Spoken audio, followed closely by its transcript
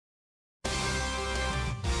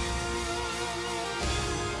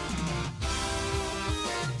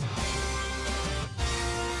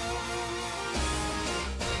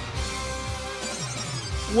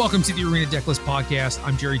Welcome to the Arena Decklist Podcast.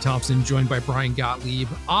 I'm Jerry Thompson, joined by Brian Gottlieb.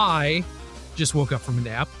 I just woke up from a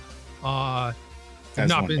nap.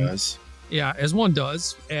 As one does. Yeah, as one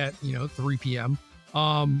does at 3 p.m.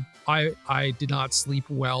 I did not sleep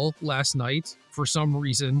well last night for some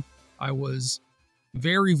reason. I was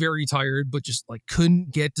very, very tired, but just like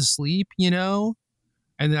couldn't get to sleep, And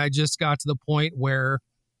then I just got to the point where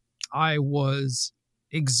I was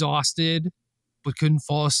exhausted, but couldn't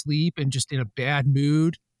fall asleep and just in a bad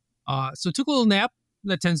mood. So took a little nap.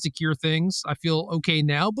 That tends to cure things. I feel okay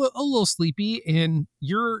now, but a little sleepy. And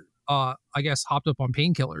you're, I guess, hopped up on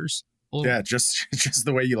painkillers. Yeah, just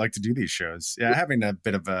the way you like to do these shows. Yeah, having a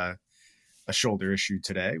bit of a shoulder issue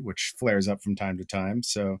today, which flares up from time to time.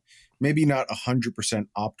 So maybe not 100%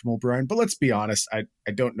 optimal Brian, but let's be honest. I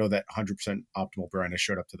don't know that 100% optimal Brian has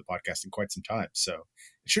showed up to the podcast in quite some time. So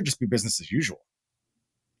it should just be business as usual.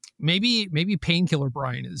 Maybe painkiller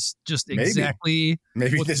Brian is just exactly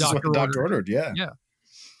maybe what this is what the doctor ordered. Yeah.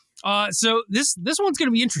 So this one's going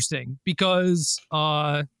to be interesting because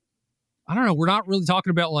I don't know. We're not really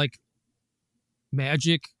talking about like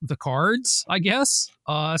Magic the cards, I guess,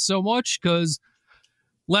 so much because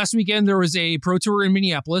last weekend there was a Pro Tour in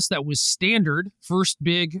Minneapolis that was standard, first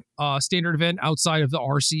big standard event outside of the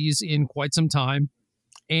RCs in quite some time,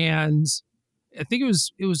 and I think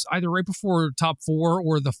it was either right before top four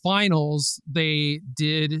or the finals. They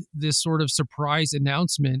did this sort of surprise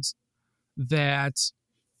announcement that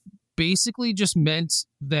basically just meant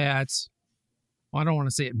that, well, I don't want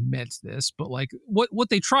to say it meant this, but like what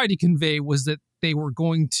they tried to convey was that they were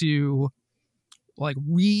going to like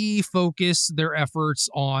refocus their efforts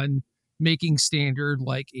on making standard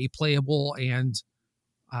like a playable and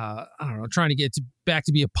I don't know, trying to get back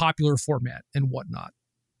to be a popular format and whatnot.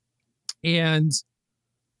 And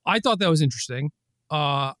I thought that was interesting.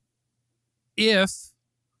 If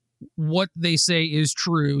what they say is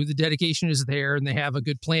true, the dedication is there and they have a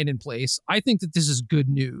good plan in place, I think that this is good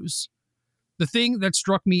news. The thing that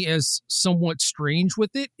struck me as somewhat strange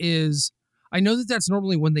with it is I know that that's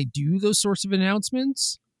normally when they do those sorts of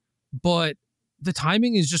announcements, but the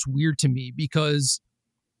timing is just weird to me because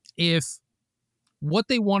if what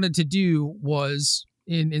they wanted to do was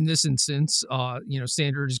in this instance,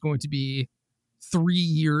 standard is going to be 3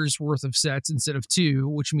 years worth of sets instead of 2,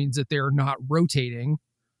 which means that they're not rotating.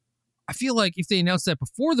 I feel like if they announced that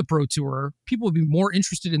before the Pro Tour, people would be more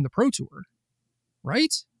interested in the Pro Tour,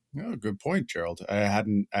 right? Oh, good point, Gerald. I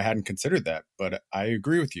hadn't considered that, but I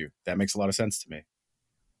agree with you. That makes a lot of sense to me.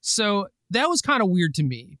 So that was kind of weird to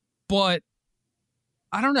me, but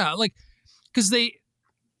I don't know, like, because they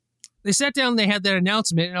sat down and they had that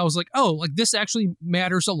announcement and I was like, oh, like this actually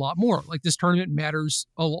matters a lot more. Like this tournament matters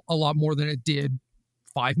a lot more than it did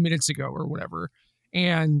 5 minutes ago or whatever.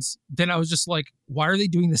 And then I was just like, why are they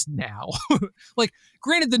doing this now? Like,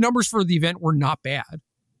 granted, the numbers for the event were not bad.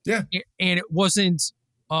 Yeah. And it wasn't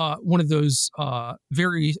one of those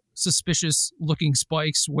very suspicious looking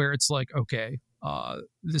spikes where it's like, okay,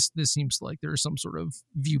 this seems like there's some sort of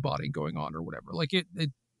view botting going on or whatever. Like it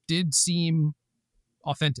did seem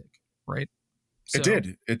authentic, right? So,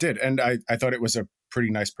 It did. And I thought it was a pretty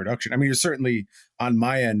nice production. I mean, you're certainly on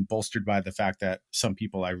my end bolstered by the fact that some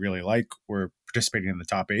people I really like were participating in the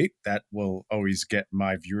top 8. That will always get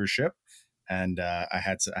my viewership. And I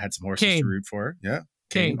had some horses Kane. to root for. Yeah.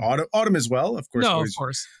 Kane. Autumn as well, of course. No, of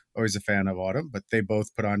course. Always a fan of Autumn, but they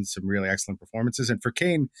both put on some really excellent performances. And for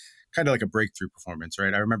Kane, kind of like a breakthrough performance,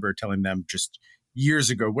 right? I remember telling them just years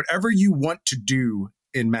ago, whatever you want to do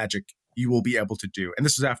in Magic, you will be able to do. And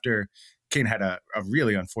this was after Kane had a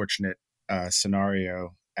really unfortunate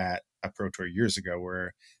scenario at a Pro Tour years ago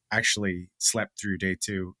where actually slept through day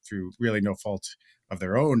 2 through really no fault of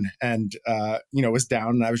their own. And, was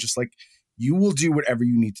down. And I was just like, you will do whatever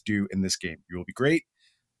you need to do in this game. You will be great.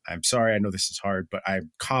 I'm sorry. I know this is hard, but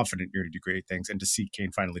I'm confident you're going to do great things. And to see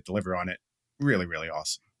Kane finally deliver on it, really, really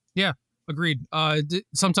awesome. Yeah, agreed.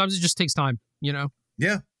 Sometimes it just takes time,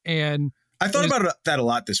 Yeah. And I thought about that a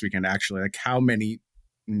lot this weekend, actually, like how many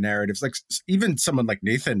narratives, like even someone like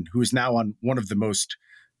Nathan, who is now on one of the most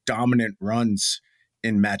dominant runs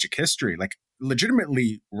in Magic history, like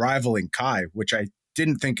legitimately rivaling Kai, which I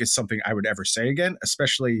didn't think is something I would ever say again,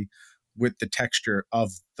 especially with the texture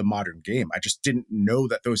of the modern game. I just didn't know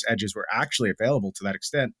that those edges were actually available to that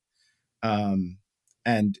extent.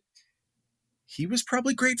 And he was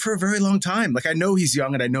probably great for a very long time. Like, I know he's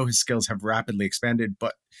young and I know his skills have rapidly expanded,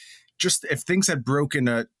 but just if things had broken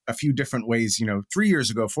a few different ways, 3 years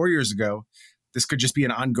ago, 4 years ago, this could just be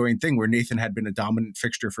an ongoing thing where Nathan had been a dominant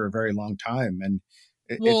fixture for a very long time. And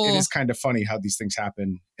it is kind of funny how these things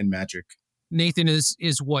happen in Magic. Nathan is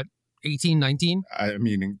what, 18, 19? I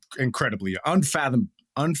mean, incredibly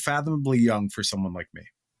unfathomably young for someone like me.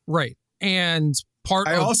 Right. And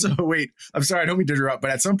wait, I'm sorry, I don't mean to interrupt,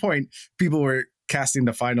 but at some point people were casting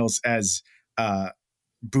the finals as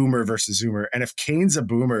boomer versus zoomer. And if Kane's a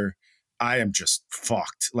boomer, I am just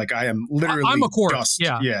fucked. Like I am literally I'm a corpse. dust.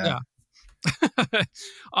 Yeah.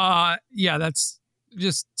 Yeah, that's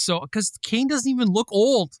just so, because Kane doesn't even look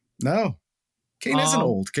old. No, Kane isn't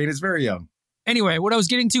old. Kane is very young. Anyway, what I was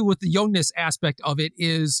getting to with the youngness aspect of it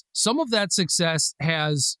is some of that success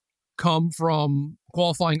has come from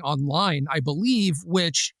qualifying online, I believe,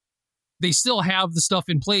 which they still have the stuff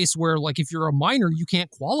in place where, like, if you're a minor, you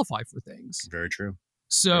can't qualify for things. Very true.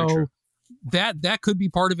 So Very true. that could be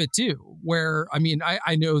part of it too, where, I mean,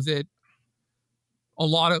 I know that a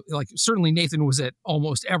lot of, like, certainly Nathan was at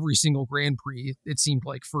almost every single Grand Prix, it seemed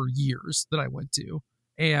like, for years that I went to.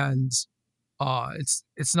 And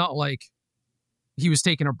it's not like he was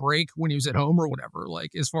taking a break when he was at home or whatever.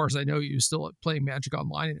 Like, as far as I know, he was still playing Magic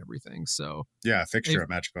Online and everything. So yeah, fixture at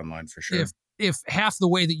Magic Online for sure. If half the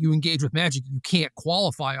way that you engage with Magic you can't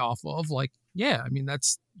qualify off of, like, yeah, I mean,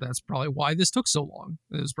 that's probably why this took so long.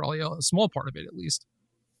 It was probably a small part of it, at least.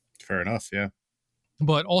 Fair enough, yeah.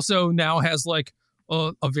 But also now has like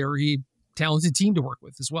a very talented team to work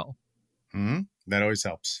with as well. Mm-hmm. That always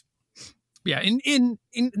helps. Yeah, in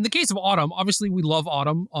the case of Autumn, obviously we love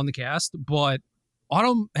Autumn on the cast, but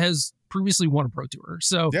Autumn has previously won a Pro Tour.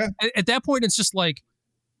 So yeah. At that point, it's just like,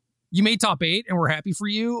 you made top 8 and we're happy for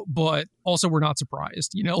you, but also we're not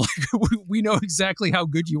surprised. You know, like we know exactly how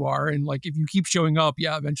good you are. And like, if you keep showing up,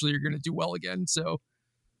 yeah, eventually you're going to do well again. So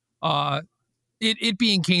it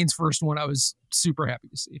being Kane's first one, I was super happy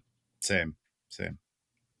to see. Same.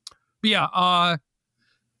 But yeah,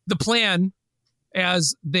 the plan,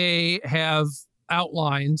 as they have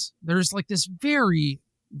outlined, there's like this very,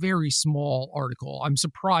 very small article. I'm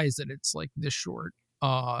surprised that it's like this short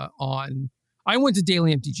I went to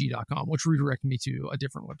dailymtg.com, which redirected me to a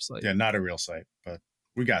different website. Yeah, not a real site, but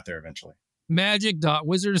we got there eventually.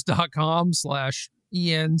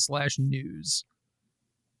 magic.wizards.com/en/news.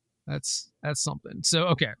 That's something. So,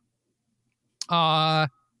 okay.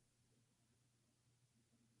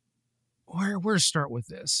 Where to start with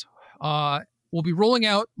this? We'll be rolling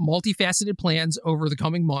out multifaceted plans over the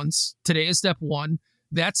coming months. Today is step 1.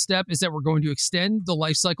 That step is that we're going to extend the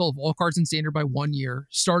life cycle of all cards in Standard by 1 year,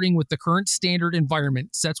 starting with the current Standard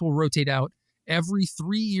environment. Sets will rotate out every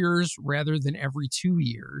 3 years rather than every 2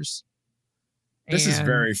 years. This is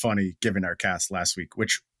very funny, given our cast last week,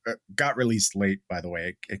 which got released late, by the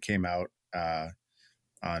way. It came out on,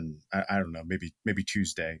 I don't know, maybe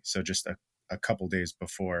Tuesday. So just a couple days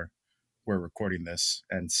before we're recording this.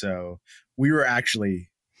 And so we were actually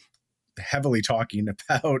heavily talking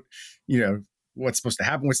about, what's supposed to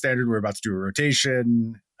happen with Standard. We're about to do a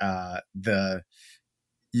rotation, the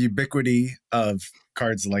ubiquity of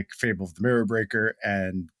cards like Fable of the Mirror Breaker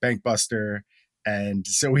and Bankbuster. And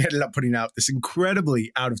so we ended up putting out this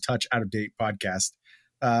incredibly out of touch, out of date podcast,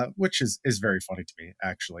 which is very funny to me,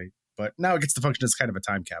 actually. But now it gets to function as kind of a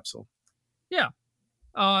time capsule. Yeah.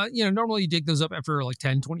 Normally you dig those up after like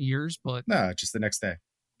 10, 20 years, but no, just the next day.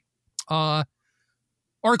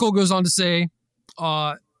 Article goes on to say,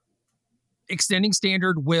 extending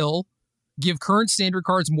Standard will give current Standard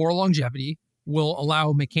cards more longevity, will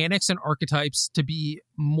allow mechanics and archetypes to be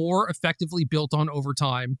more effectively built on over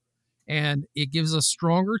time, and it gives us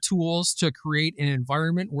stronger tools to create an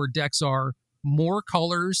environment where decks are more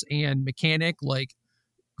colors and mechanic, like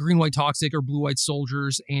green-white toxic or blue-white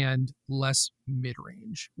soldiers, and less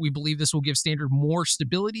mid-range. We believe this will give Standard more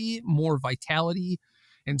stability, more vitality,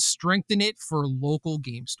 and strengthen it for local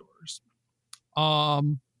game stores.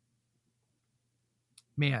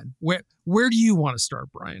 Man, where do you want to start,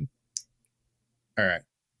 Brian? All right.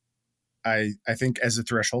 I think as a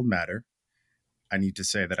threshold matter, I need to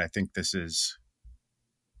say that I think this is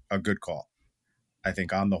a good call. I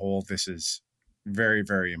think on the whole, this is very,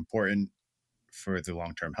 very important for the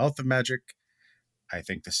long-term health of Magic. I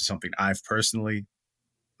think this is something I've personally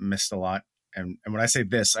missed a lot. And when I say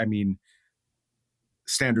this, I mean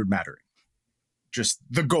Standard mattering. Just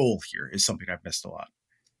the goal here is something I've missed a lot.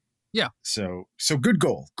 Yeah. So good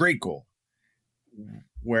goal, great goal.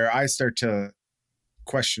 Where I start to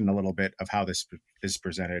question a little bit of how this is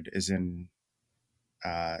presented is in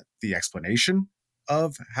the explanation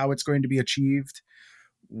of how it's going to be achieved,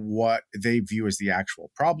 what they view as the actual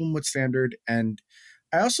problem with Standard. And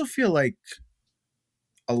I also feel like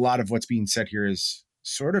a lot of what's being said here is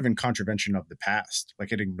sort of in contravention of the past.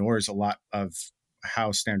 Like it ignores a lot of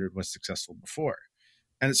how Standard was successful before.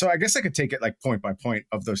 And so I guess I could take it like point by point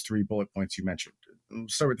of those 3 bullet points you mentioned.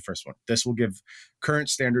 Let's start with the first one. This will give current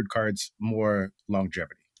Standard cards more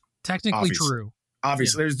longevity. Technically Obviously. true.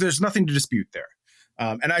 Obviously, there's nothing to dispute there.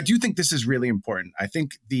 And I do think this is really important. I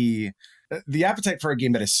think the appetite for a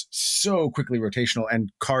game that is so quickly rotational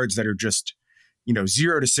and cards that are just,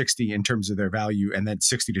 0 to 60 in terms of their value and then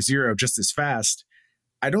 60 to 0 just as fast,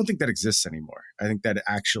 I don't think that exists anymore. I think that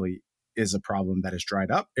actually is a problem that has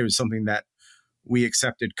dried up. It was something that we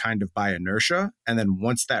accepted kind of by inertia. And then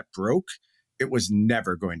once that broke, it was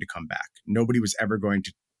never going to come back. Nobody was ever going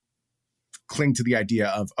to cling to the idea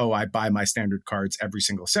of, oh, I buy my standard cards every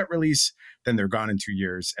single set release, then they're gone in 2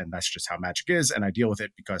 years. And that's just how Magic is. And I deal with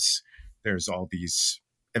it because there's all these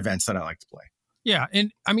events that I like to play. Yeah.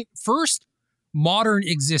 And I mean, first, Modern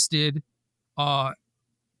existed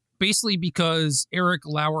basically because Eric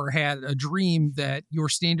Lauer had a dream that your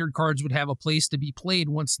standard cards would have a place to be played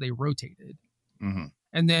once they rotated. Mm-hmm.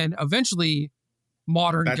 And then eventually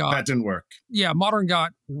Modern that didn't work. Yeah, Modern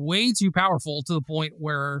got way too powerful to the point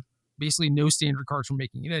where basically no standard cards were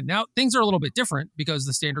making it in. Now, things are a little bit different because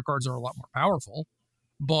the standard cards are a lot more powerful,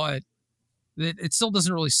 but it still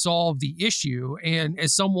doesn't really solve the issue. And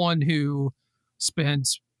as someone who spent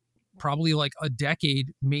probably like a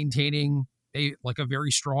decade maintaining a very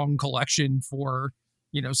strong collection for,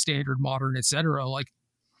 standard, Modern, etc., like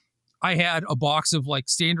I had a box of like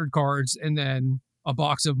standard cards and then a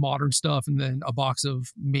box of Modern stuff and then a box of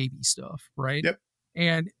maybe stuff, right? Yep.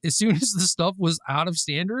 And as soon as the stuff was out of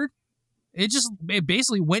standard, it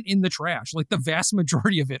basically went in the trash, like the vast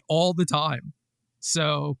majority of it all the time.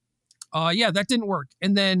 So, that didn't work.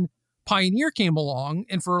 And then Pioneer came along,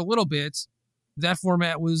 and for a little bit, that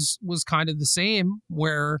format was kind of the same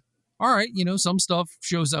where, all right, some stuff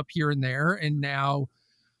shows up here and there. And now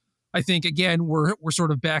I think, again, we're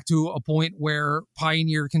sort of back to a point where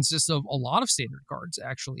Pioneer consists of a lot of standard cards,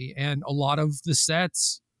 actually, and a lot of the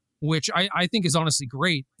sets, which I think is honestly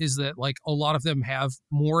great, is that like a lot of them have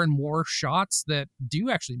more and more shots that do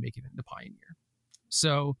actually make it into Pioneer.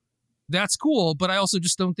 So that's cool, but I also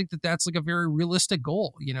just don't think that that's like a very realistic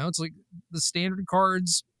goal. It's like the standard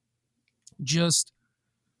cards just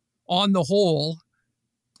on the whole,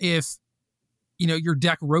 if, your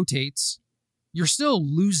deck rotates, you're still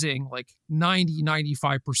losing like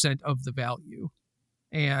 90-95% of the value.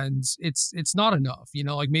 And it's not enough,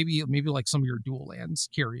 like maybe like some of your dual lands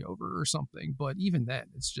carry over or something. But even then,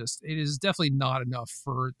 it is definitely not enough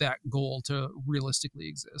for that goal to realistically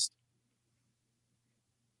exist.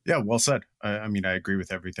 Yeah, well said. I mean, I agree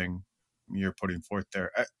with everything you're putting forth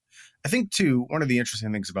there. I think, too, one of the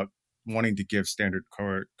interesting things about wanting to give standard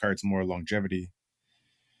cards more longevity,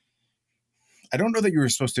 I don't know that you were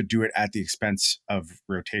supposed to do it at the expense of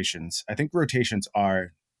rotations. I think rotations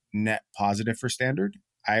are net positive for standard.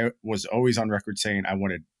 I was always on record saying I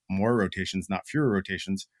wanted more rotations, not fewer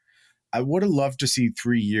rotations. I would have loved to see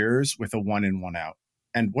 3 years with a 1 in, 1 out.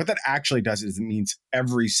 And what that actually does is it means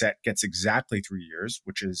every set gets exactly 3 years,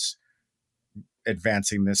 which is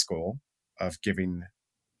advancing this goal of giving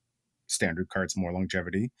standard cards more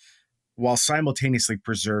longevity, while simultaneously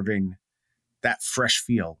preserving that fresh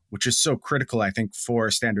feel, which is so critical, I think, for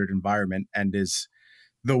a standard environment and is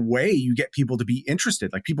the way you get people to be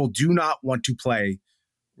interested. Like, people do not want to play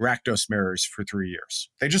Rakdos Mirrors for 3 years.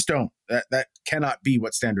 They just don't. That cannot be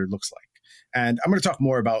what standard looks like. And I'm going to talk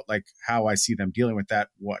more about like how I see them dealing with that,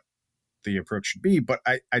 what the approach should be. But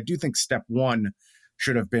I do think step one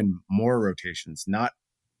should have been more rotations, not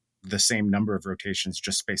the same number of rotations,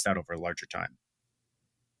 just spaced out over a larger time.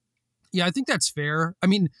 Yeah, I think that's fair. I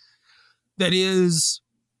mean, that is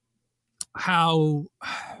how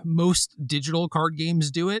most digital card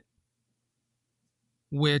games do it,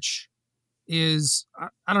 which is,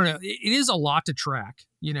 I don't know, it is a lot to track,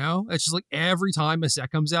 It's just like every time a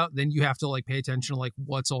set comes out, then you have to like pay attention to like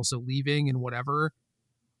what's also leaving and whatever.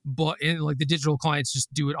 But like the digital clients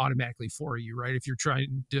just do it automatically for you, right? If you're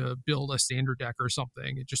trying to build a standard deck or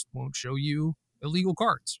something, it just won't show you illegal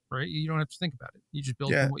cards, right? You don't have to think about it. You just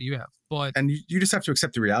build from what you have. And you just have to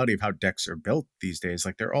accept the reality of how decks are built these days.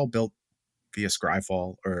 Like, they're all built via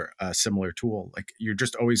Scryfall or a similar tool. Like, you're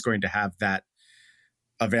just always going to have that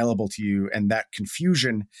available to you, and that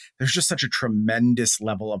confusion. There's just such a tremendous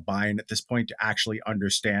level of buy-in at this point to actually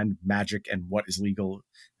understand Magic and what is legal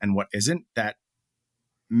and what isn't, that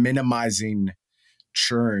minimizing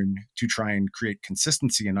churn to try and create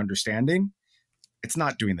consistency and understanding, it's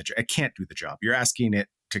not doing the job. It can't do the job. You're asking it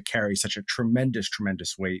to carry such a tremendous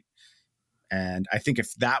weight. And I think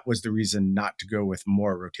if that was the reason not to go with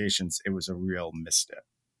more rotations, it was a real misstep.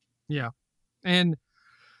 Yeah. And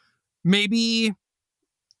maybe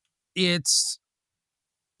it's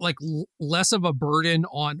like less of a burden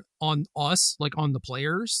on us, like on the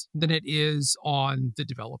players, than it is on the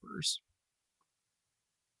developers.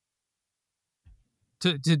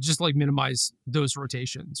 to just like minimize those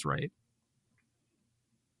rotations, right?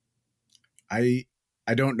 I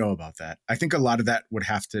don't know about that. I think a lot of that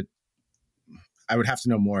I would have to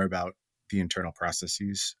know more about the internal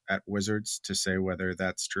processes at Wizards to say whether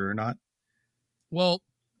that's true or not. Well,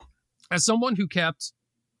 as someone who kept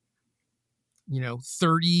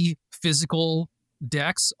 30 physical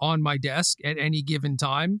decks on my desk at any given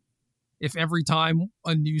time, if every time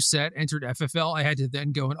a new set entered FFL, I had to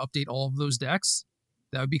then go and update all of those decks,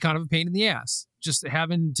 that would be kind of a pain in the ass. Just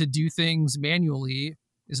having to do things manually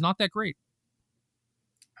is not that great.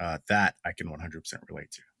 That I can 100%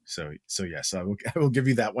 relate to. So yes, I will give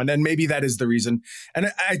you that one. And maybe that is the reason.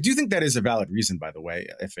 And I do think that is a valid reason, by the way,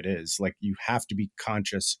 if it is. Like, you have to be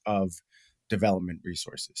conscious of development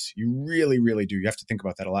resources. You really, really do. You have to think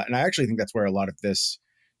about that a lot. And I actually think that's where a lot of this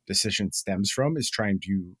decision stems from, is trying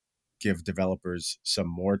to give developers some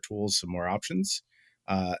more tools, some more options.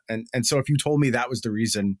 And so if you told me that was the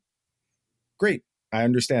reason, great, I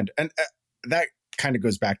understand. And that kind of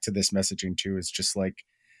goes back to this messaging too, is just like,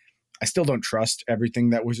 I still don't trust everything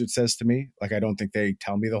that Wizard says to me. Like, I don't think they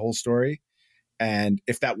tell me the whole story. And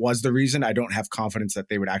if that was the reason, I don't have confidence that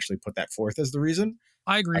they would actually put that forth as the reason.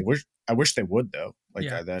 I agree. I wish they would, though. Like,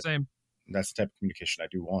 yeah, same. That's the type of communication I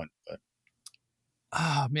do want. But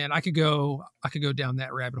man, I could go down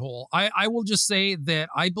that rabbit hole. I will just say that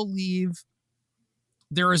I believe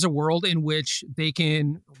there is a world in which they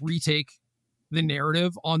can retake the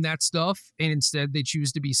narrative on that stuff, and instead they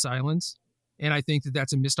choose to be silent. And I think that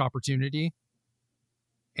that's a missed opportunity.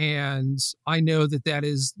 And I know that that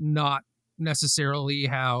is not necessarily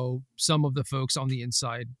how some of the folks on the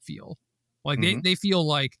inside feel. Like, they feel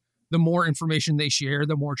like the more information they share,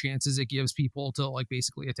 the more chances it gives people to like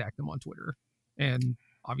basically attack them on Twitter. And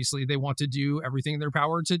obviously they want to do everything in their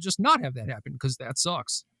power to just not have that happen, because that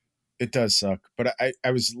sucks. It does suck. But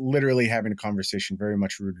I was literally having a conversation very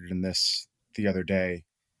much rooted in this the other day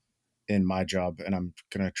in my job, and I'm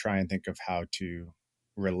going to try and think of how to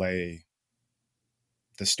relay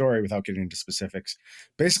the story without getting into specifics.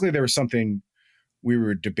 Basically, there was something we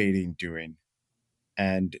were debating doing,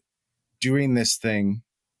 and doing this thing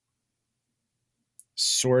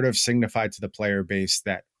sort of signified to the player base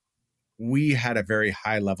that we had a very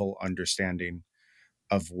high level understanding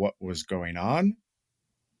of what was going on.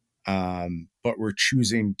 But we're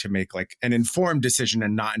choosing to make like an informed decision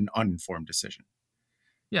and not an uninformed decision.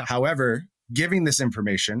 Yeah. However, giving this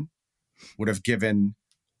information would have given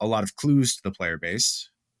a lot of clues to the player base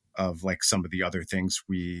of like some of the other things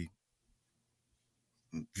we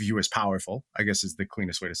view as powerful, I guess is the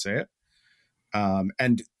cleanest way to say it.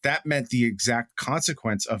 And that meant the exact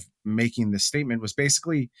consequence of making this statement was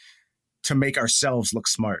basically to make ourselves look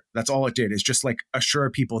smart. That's all it did, is just like assure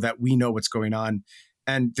people that we know what's going on.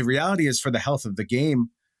 And the reality is, for the health of the game,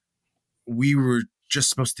 we were just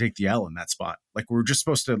supposed to take the L in that spot. Like, we're just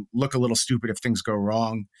supposed to look a little stupid if things go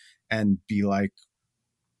wrong and be like,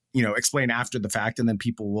 explain after the fact. And then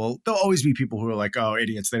there'll always be people who are like, oh,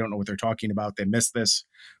 idiots, they don't know what they're talking about, they missed this.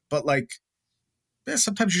 But like,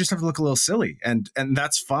 sometimes you just have to look a little silly, and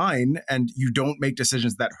that's fine. And you don't make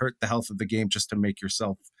decisions that hurt the health of the game just to make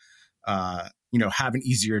yourself, have an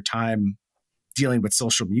easier time dealing with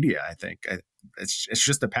social media. I think it's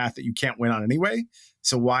just a path that you can't win on anyway.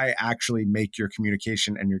 So why actually make your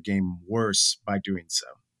communication and your game worse by doing so?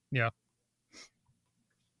 Yeah.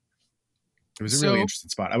 It was a really interesting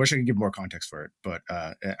spot. I wish I could give more context for it, but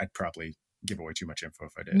I'd probably give away too much info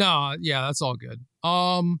if I did. No, yeah, that's all good.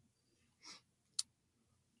 I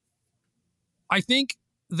think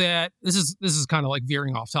that this is kind of like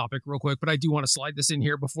veering off topic real quick, but I do want to slide this in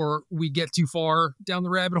here before we get too far down the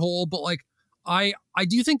rabbit hole. But like, I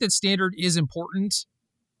do think that standard is important,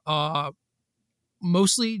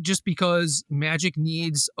 mostly just because Magic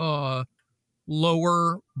needs a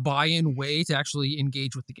lower buy-in way to actually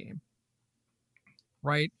engage with the game,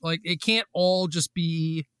 right? Like, it can't all just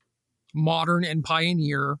be Modern and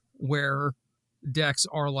Pioneer where decks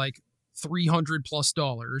are like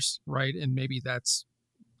 $300+, right? And maybe that's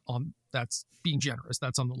being generous.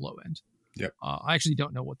 That's on the low end. Yep. I actually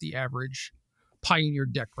don't know what the average Pioneer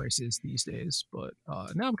deck price is these days, but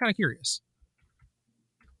now I'm kind of curious.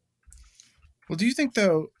 Well, do you think,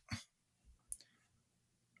 though,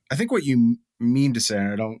 I think what you mean to say,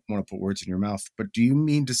 and I don't want to put words in your mouth, but do you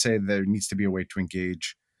mean to say there needs to be a way to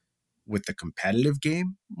engage with the competitive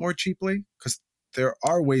game more cheaply? Because there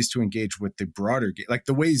are ways to engage with the broader game, like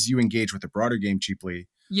the ways you engage with the broader game cheaply.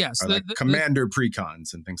 Yes, are commander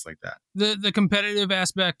precons and things like that. The competitive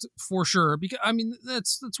aspect for sure, because I mean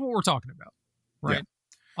that's what we're talking about, right?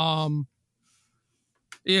 Yeah.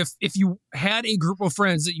 If you had a group of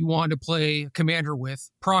friends that you wanted to play commander with,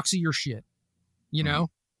 proxy your shit, You know,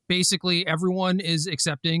 basically everyone is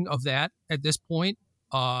accepting of that at this point.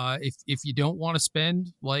 If you don't want to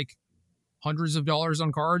spend like hundreds of dollars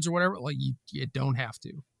on cards or whatever, like you don't have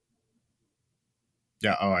to.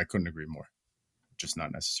 Yeah. Oh, I couldn't agree more. Just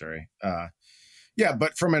not necessary. Yeah,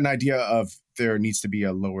 but from an idea of there needs to be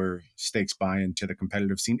a lower stakes buy-in to the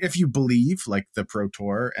competitive scene, if you believe like the Pro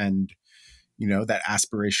Tour and, you know, that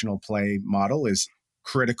aspirational play model is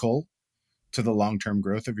critical to the long-term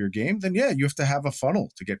growth of your game, then yeah, you have to have a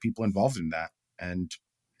funnel to get people involved in that. And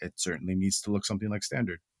it certainly needs to look something like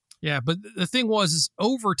Standard. Yeah, but the thing is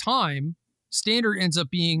over time, Standard ends up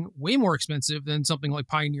being way more expensive than something like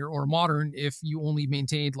Pioneer or Modern if you only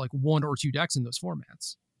maintained like 1 or 2 decks in those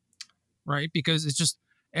formats. Right? Because it's just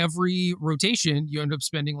every rotation, you end up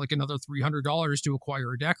spending like another $300 to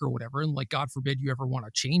acquire a deck or whatever. And like, God forbid you ever want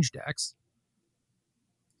to change decks.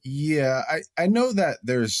 Yeah, I know that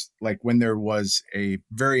there's like when there was a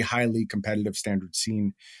very highly competitive Standard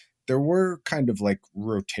scene, there were kind of like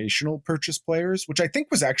rotational purchase players, which I think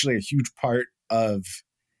was actually a huge part of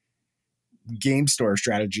game store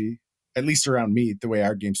strategy, at least around me, the way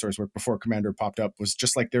our game stores worked before Commander popped up, was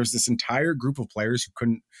just like there was this entire group of players who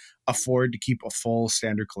couldn't afford to keep a full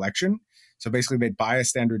Standard collection. So basically they'd buy a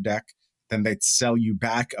Standard deck, then they'd sell you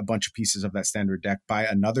back a bunch of pieces of that Standard deck, buy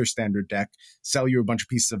another Standard deck, sell you a bunch of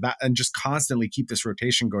pieces of that, and just constantly keep this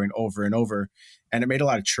rotation going over and over. And it made a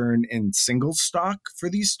lot of churn in single stock for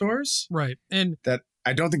these stores. Right. And that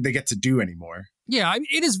I don't think they get to do anymore. Yeah, I mean,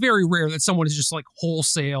 it is very rare that someone is just like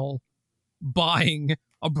wholesale buying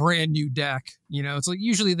a brand new deck. You know, it's like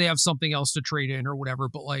usually they have something else to trade in or whatever,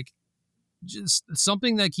 but like just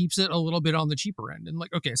something that keeps it a little bit on the cheaper end. And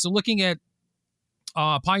like, okay, so looking at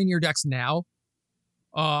Pioneer decks now,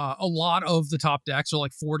 a lot of the top decks are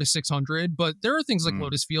like 400 to 600, but there are things like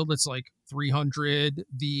Lotus Field that's like 300.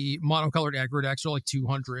 The monocolored aggro decks are like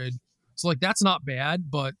 200. So like that's not bad,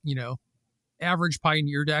 but you know, average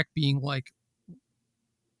Pioneer deck being like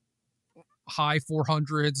high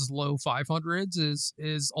 400s, low 500s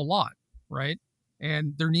is a lot, right?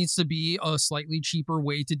 And there needs to be a slightly cheaper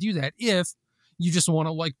way to do that if you just want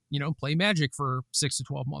to like, you know, play Magic for 6 to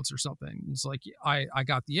 12 months or something. It's like, I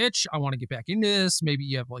got the itch. I want to get back into this. Maybe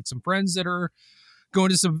you have like some friends that are going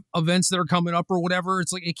to some events that are coming up or whatever.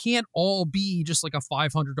 It's like, it can't all be just like a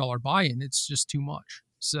 $500 buy-in. It's just too much.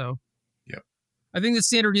 So yep. I think the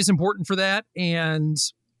Standard is important for that. And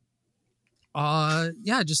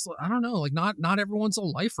yeah, just, I don't know, like not everyone's a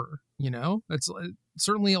lifer, you know, that's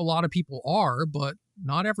certainly a lot of people are, but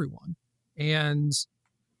not everyone. And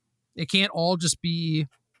it can't all just be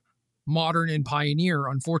Modern and Pioneer,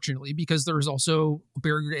 unfortunately, because there's also a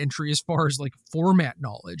barrier to entry as far as like format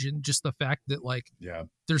knowledge and just the fact that like, yeah,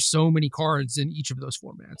 there's so many cards in each of those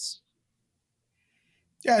formats.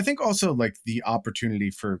 Yeah, I think also like the opportunity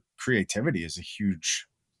for creativity is a huge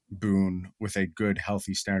boon with a good,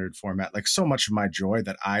 healthy Standard format. Like so much of my joy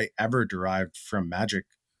that I ever derived from Magic,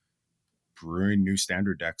 brewing new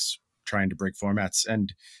Standard decks, trying to break formats.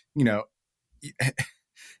 And, you know,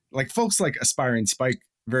 like folks like Aspiring Spike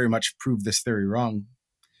very much prove this theory wrong,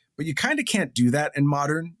 but you kind of can't do that in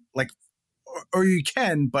Modern, like, or you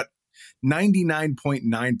can, but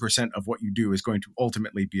 99.9% of what you do is going to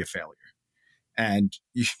ultimately be a failure. And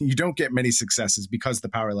you don't get many successes because the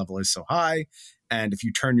power level is so high. And if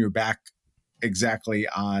you turn your back exactly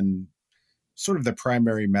on sort of the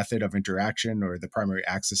primary method of interaction or the primary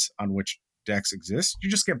axis on which decks exist, you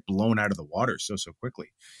just get blown out of the water so quickly.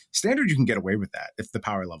 Standard, you can get away with that if the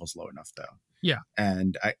power level's low enough, though. Yeah.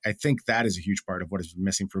 And I think that is a huge part of what has been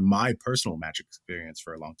missing from my personal Magic experience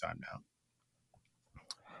for a long time now.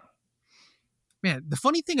 Man, the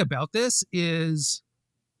funny thing about this is,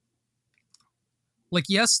 like,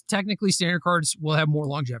 yes, technically Standard cards will have more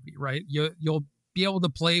longevity, right? You'll be able to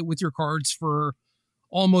play with your cards for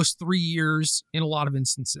almost 3 years in a lot of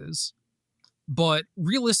instances. But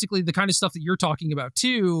realistically, the kind of stuff that you're talking about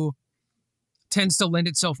too tends to lend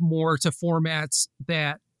itself more to formats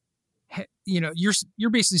that, you know, you're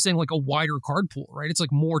basically saying like a wider card pool, right? It's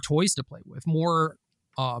like more toys to play with, more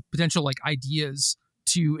potential like ideas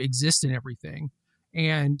to exist in everything.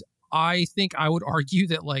 And I think I would argue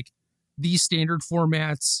that like these Standard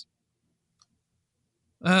formats,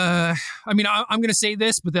 I mean, I'm going to say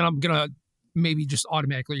this, but then I'm going to maybe just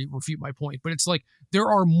automatically refute my point. But it's like there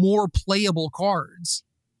are more playable cards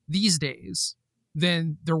these days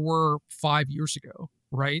than there were 5 years ago,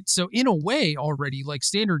 right? So in a way already, like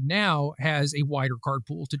Standard now has a wider card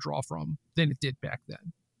pool to draw from than it did back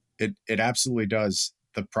then. It absolutely does.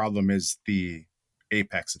 The problem is the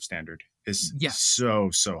apex of Standard is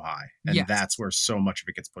so high, and that's where so much of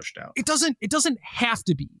it gets pushed out. It doesn't have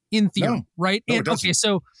to be in theory, right? No, and okay,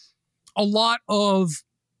 so a lot of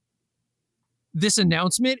this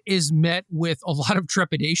announcement is met with a lot of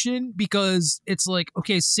trepidation because it's like,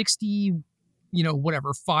 okay, 60,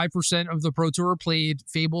 whatever, 5% of the Pro Tour played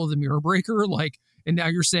Fable the Mirror Breaker. Like, and now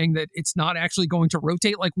you're saying that it's not actually going to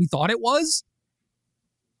rotate like we thought it was.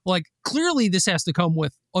 Like, clearly this has to come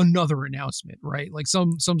with another announcement, right? Like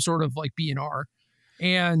some sort of like B&R.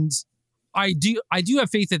 And I do have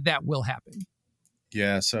faith that will happen.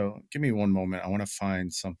 Yeah, so give me one moment. I want to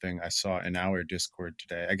find something I saw in our Discord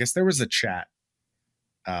today. I guess there was a chat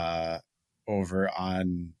over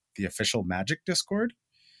on the official Magic Discord,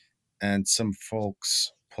 and some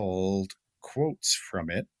folks pulled quotes from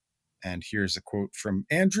it. And here's a quote from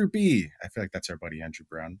Andrew B. I feel like that's our buddy Andrew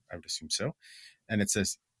Brown. I would assume so. And it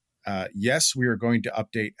says, yes, we are going to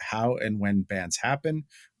update how and when bans happen.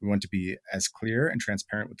 We want to be as clear and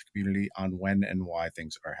transparent with the community on when and why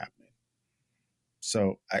things are happening.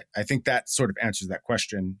 So I think that sort of answers that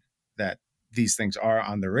question, that these things are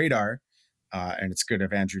on the radar. And it's good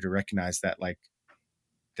of Andrew to recognize that, like,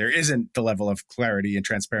 there isn't the level of clarity and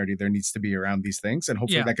transparency there needs to be around these things. And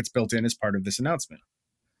hopefully that gets built in as part of this announcement.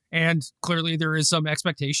 And clearly there is some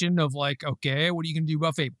expectation of like, okay, what are you going to do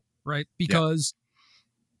about Fable, right? Because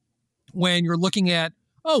when you're looking at,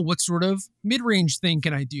 what sort of mid-range thing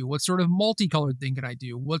can I do? What sort of multicolored thing can I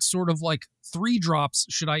do? What sort of like 3-drops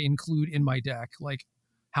should I include in my deck? Like,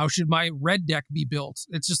 how should my red deck be built?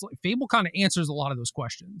 It's just like Fable kind of answers a lot of those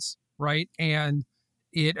questions, right? And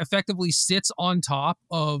it effectively sits on top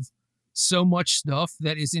of so much stuff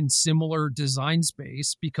that is in similar design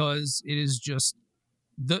space because it is just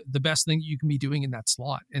the best thing you can be doing in that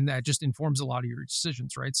slot. And that just informs a lot of your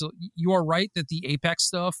decisions, right? So you are right that the Apex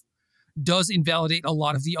stuff does invalidate a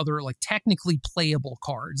lot of the other like technically playable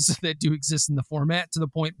cards that do exist in the format, to the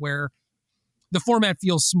point where the format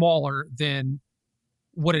feels smaller than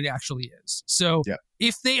what it actually is. So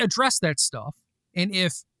if they address that stuff, and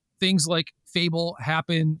if things like Fable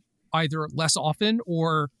happen either less often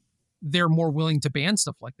or they're more willing to ban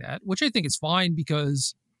stuff like that, which I think is fine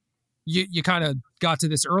because you kind of got to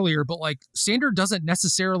this earlier, but like standard doesn't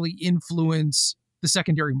necessarily influence the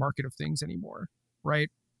secondary market of things anymore, right?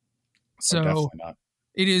 So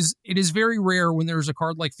it is very rare when there's a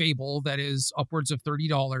card like Fable that is upwards of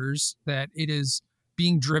 $30 that it is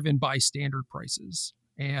being driven by standard prices.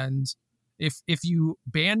 And if you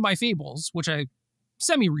ban my Fables, which I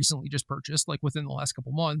semi-recently just purchased, like within the last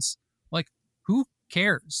couple months, like who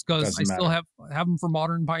cares? Because I still have them for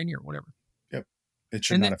Modern, Pioneer, whatever. Yep. It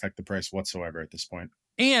should not affect the price whatsoever at this point.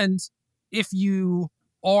 And if you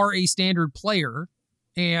are a standard player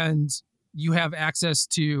and you have access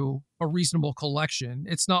to a reasonable collection,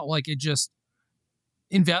 it's not like it just,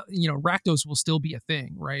 Rakdos will still be a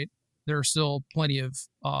thing, right? There are still plenty of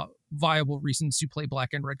viable reasons to play black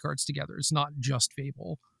and red cards together. It's not just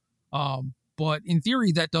Fable. But in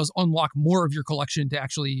theory, that does unlock more of your collection to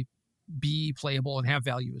actually be playable and have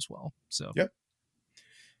value as well. So,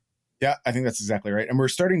 yeah, I think that's exactly right. And we're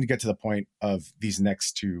starting to get to the point of these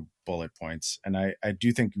next 2 bullet points. And I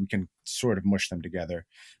do think we can sort of mush them together.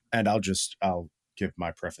 And I'll give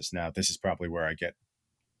my preface now. This is probably where I get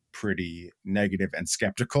pretty negative and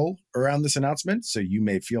skeptical around this announcement. So you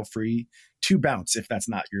may feel free to bounce if that's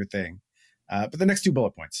not your thing. But the next 2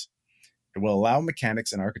 bullet points. It will allow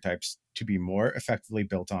mechanics and archetypes to be more effectively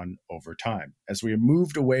built on over time. As we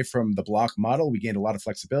moved away from the block model, we gained a lot of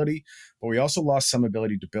flexibility, but we also lost some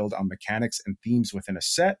ability to build on mechanics and themes within a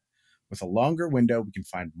set. With a longer window, we can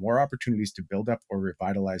find more opportunities to build up or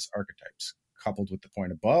revitalize archetypes. Coupled with the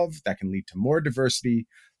point above, that can lead to more diversity,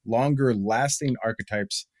 longer lasting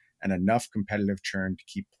archetypes, and enough competitive churn to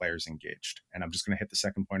keep players engaged. And I'm just going to hit the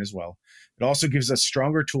second point as well. It also gives us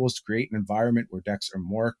stronger tools to create an environment where decks are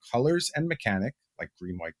more colors and mechanic, like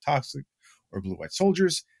green-white toxic or blue-white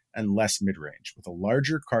soldiers, and less mid-range. With a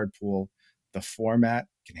larger card pool, the format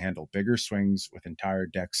can handle bigger swings with entire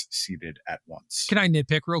decks seeded at once. Can I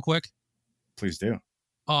nitpick real quick? Please do.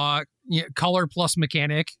 Color plus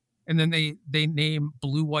mechanic, and then they name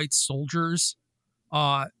blue-white soldiers.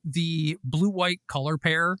 The blue-white color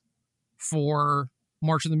pair for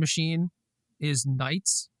March of the Machine is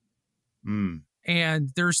Knights.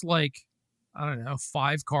 And there's like, I don't know,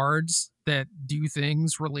 5 cards that do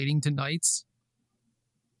things relating to Knights.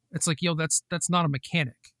 It's like, that's not a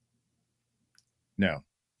mechanic. No,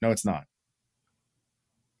 it's not.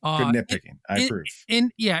 Good nitpicking. I approve.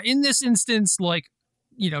 In this instance, like,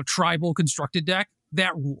 tribal constructed deck,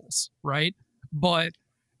 that rules, right? But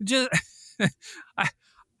just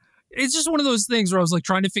it's just one of those things where I was like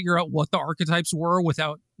trying to figure out what the archetypes were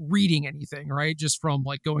without reading anything, right? Just from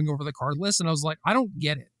like going over the card list. And I was like, I don't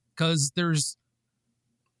get it, because there's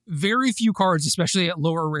very few cards, especially at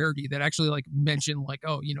lower rarity, that actually like mention like,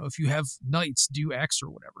 oh, if you have knights, do X or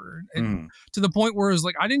whatever. And to the point where it was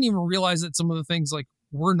like, I didn't even realize that some of the things like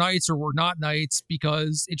were knights or were not knights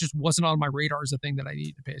because it just wasn't on my radar as a thing that I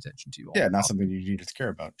needed to pay attention to. Yeah, not something you needed to care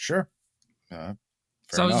about. Sure.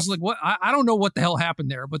 So I was just like, what? I don't know what the hell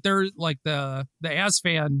happened there, but they're like the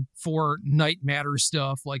AsFan for Knight Matter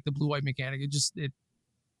stuff, like the blue-white mechanic, it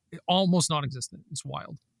almost non-existent. It's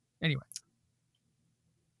wild. Anyway.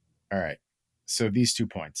 All right. So these 2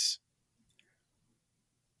 points,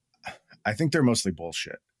 I think they're mostly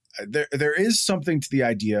bullshit. There is something to the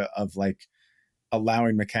idea of like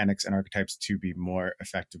allowing mechanics and archetypes to be more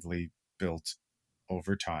effectively built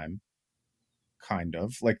over time. Kind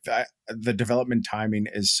of like the development timing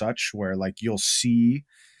is such where like you'll see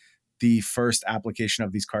the first application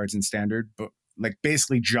of these cards in standard, but like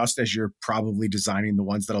basically just as you're probably designing the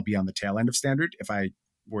ones that'll be on the tail end of standard, if I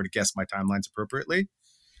were to guess my timelines appropriately.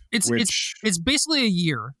 It's basically a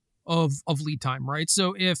year of lead time, right?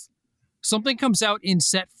 So if something comes out in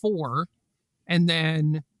set 4 and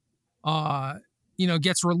then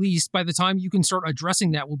gets released, by the time you can start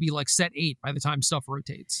addressing that will be like set 8 by the time stuff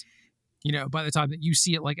rotates. By the time that you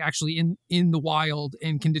see it like actually in the wild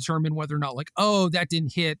and can determine whether or not like, oh, that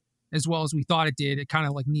didn't hit as well as we thought it did. It kind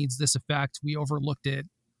of like needs this effect. We overlooked it.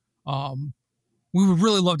 We would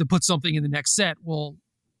really love to put something in the next set. Well,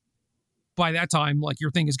 by that time, like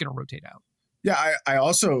your thing is going to rotate out. Yeah, I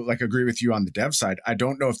also like agree with you on the dev side. I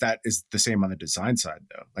don't know if that is the same on the design side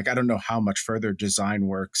though. Like I don't know how much further design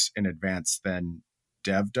works in advance than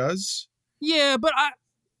dev does. Yeah, but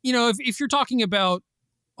if you're talking about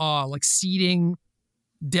like seeding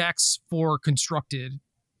decks for constructed,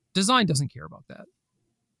 design doesn't care about that.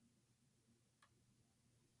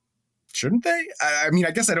 Shouldn't they? I mean,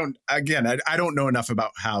 I guess I don't. Again, I don't know enough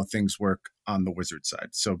about how things work on the Wizard side,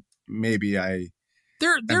 so maybe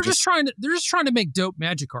they're just trying to make dope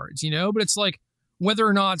Magic cards, But it's like whether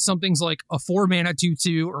or not something's like a 4-mana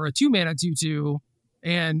 2/2 or a 2-mana 2/2,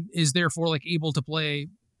 and is therefore like able to play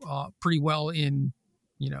pretty well in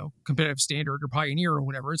competitive standard or Pioneer or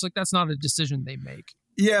whatever. It's like that's not a decision they make.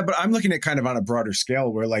 Yeah, but I'm looking at kind of on a broader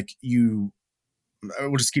scale where like we'll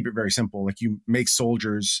just keep it very simple. Like you make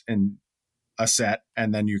soldiers in a set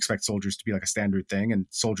and then you expect soldiers to be like a standard thing, and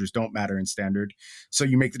soldiers don't matter in standard. So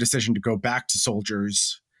you make the decision to go back to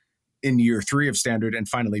soldiers in year 3 of standard and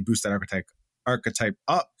finally boost that archetype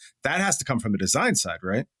up. That has to come from the design side,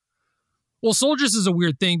 right? Well, soldiers is a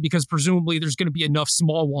weird thing because presumably there's going to be enough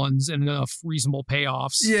small ones and enough reasonable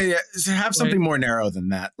payoffs. Yeah. So have something more narrow than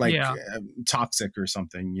that, like toxic or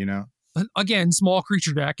something, Again, small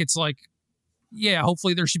creature deck. It's like, yeah,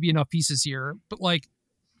 hopefully there should be enough pieces here. But like,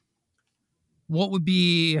 what would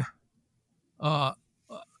be a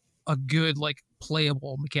good like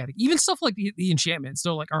playable mechanic? Even stuff like the enchantments.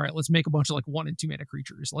 They're like, all right, let's make a bunch of like 1 and 2 mana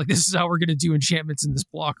creatures. Like this is how we're going to do enchantments in this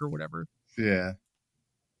block or whatever. Yeah.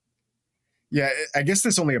 Yeah, I guess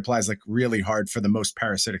this only applies like really hard for the most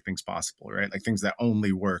parasitic things possible, right? Like things that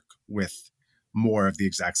only work with more of the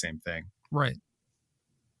exact same thing. Right.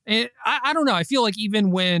 And I don't know. I feel like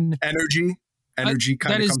even when energy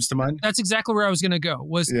kind of comes to mind. That's exactly where I was going to go.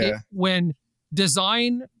 When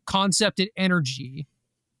design concepted energy,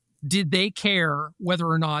 did they care whether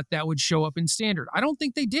or not that would show up in standard? I don't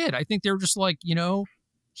think they did. I think they were just like,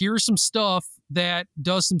 here's some stuff that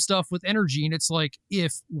does some stuff with energy. And it's like,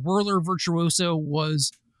 if Whirler Virtuoso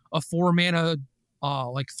was a 4-mana,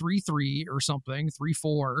 like 3/3 or something,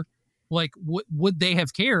 3/4, like would they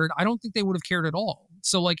have cared? I don't think they would have cared at all.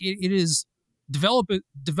 So like it is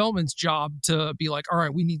development's job to be like, all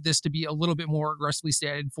right, we need this to be a little bit more aggressively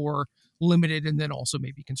stated for limited and then also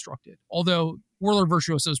maybe constructed. Although Whirler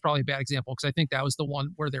Virtuoso is probably a bad example because I think that was the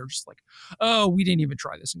one where they're just like, oh, we didn't even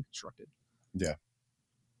try this in constructed. Yeah.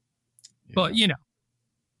 But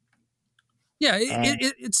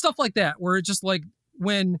it's stuff like that where it's just like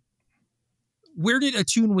where did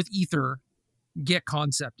Attune with Ether get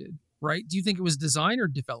concepted, right? Do you think it was design or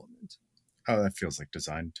development? Oh, that feels like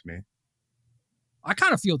design to me. I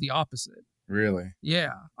kind of feel the opposite. Really?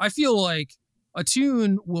 Yeah. I feel like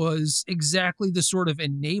Attune was exactly the sort of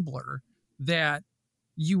enabler that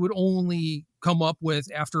you would only come up with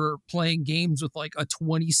after playing games with like a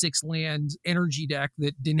 26 land energy deck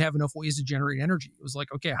that didn't have enough ways to generate energy. It was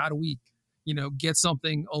like, okay, how do we, get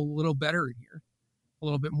something a little better in here, a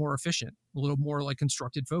little bit more efficient, a little more like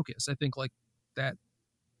constructed focus. I think like that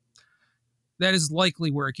is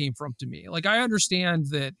likely where it came from to me. Like I understand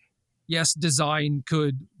that, yes, design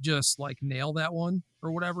could just like nail that one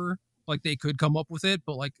or whatever. Like they could come up with it,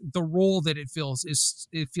 but like the role that it feels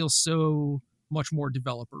so much more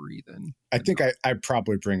developer-y than I think I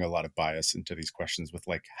probably bring a lot of bias into these questions with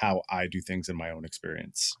like how I do things in my own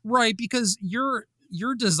experience. right, because you're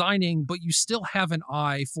designing, but you still have an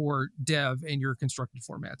eye for dev and your constructed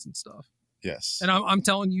formats and stuff. Yes. And I'm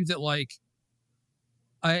telling you that, like,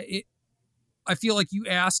 I feel like you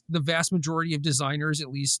ask the vast majority of designers, at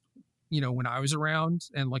least, when I was around,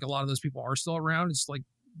 and like a lot of those people are still around, it's like,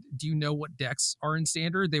 do you know what decks are in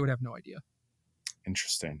standard? They would have no idea.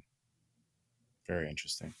 Interesting. Very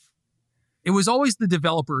interesting. It was always the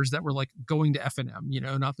developers that were like going to F&M,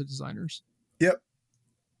 not the designers. Yep.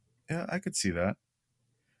 Yeah, I could see that.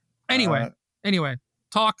 Anyway,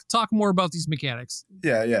 talk more about these mechanics.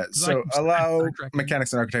 Yeah. So allow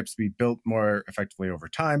mechanics and archetypes to be built more effectively over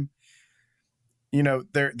time.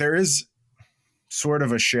 There is sort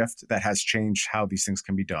of a shift that has changed how these things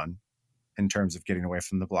can be done in terms of getting away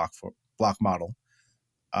from the block model.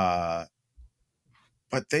 But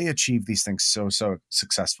they achieved these things so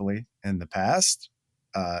successfully in the past.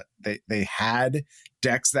 They had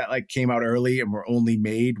decks that like came out early and were only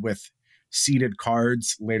made with seeded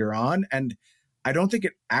cards later on. And I don't think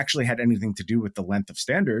it actually had anything to do with the length of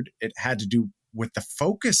standard. It had to do with the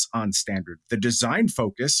focus on standard, the design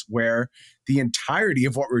focus, where the entirety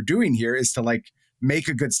of what we're doing here is to like make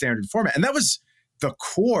a good standard format. And that was the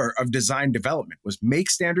core of design development, was make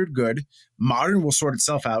standard good. Modern will sort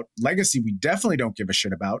itself out. Legacy, we definitely don't give a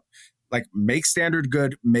shit about. Like, make standard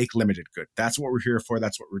good, make limited good. That's what we're here for.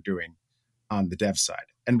 That's what we're doing on the dev side.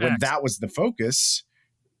 And when that was the focus,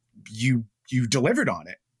 you delivered on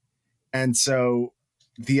it. And so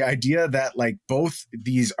the idea that like both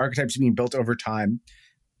these archetypes being built over time,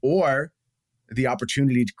 or the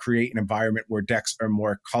opportunity to create an environment where decks are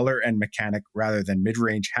more color and mechanic rather than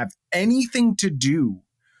mid-range, have anything to do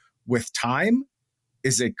with time,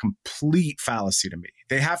 is a complete fallacy to me.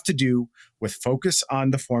 They have to do with focus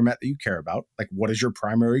on the format that you care about. Like, what is your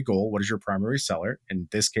primary goal? What is your primary seller? In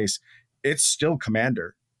this case, it's still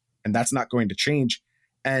Commander, and that's not going to change.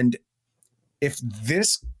 And if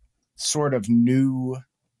this sort of new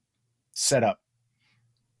setup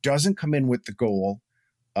doesn't come in with the goal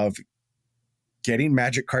of getting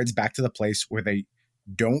Magic cards back to the place where they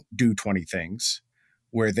don't do 20 things,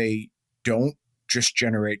 where they don't just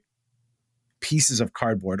generate pieces of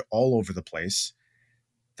cardboard all over the place,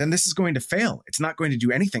 then this is going to fail. It's not going to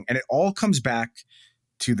do anything. And it all comes back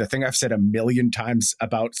to the thing I've said a million times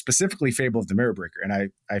about specifically Fable of the Mirror Breaker.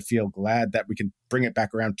 And I feel glad that we can bring it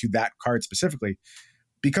back around to that card specifically,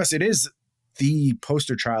 because it is the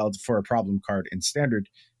poster child for a problem card in Standard,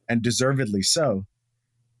 and deservedly so.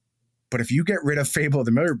 But if you get rid of Fable of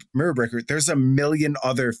the Mirror Breaker, there's a million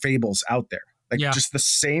other Fables out there. Like, just the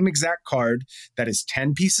same exact card that is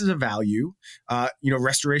 10 pieces of value.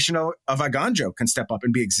 Restoration of Aganjo can step up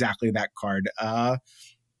and be exactly that card.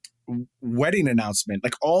 Wedding Announcement.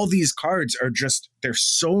 Like, all these cards are just, there's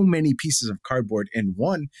so many pieces of cardboard in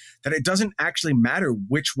one that it doesn't actually matter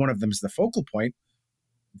which one of them is the focal point.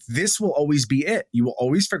 This will always be it. You will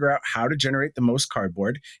always figure out how to generate the most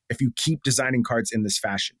cardboard if you keep designing cards in this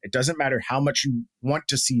fashion. It doesn't matter how much you want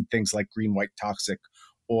to see things like green-white Toxic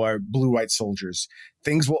or blue-white Soldiers.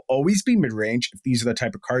 Things will always be mid-range if these are the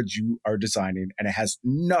type of cards you are designing, and it has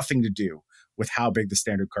nothing to do with how big the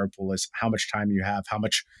standard card pool is, how much time you have, how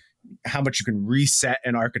much you can reset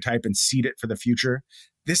an archetype and seed it for the future.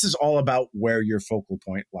 This is all about where your focal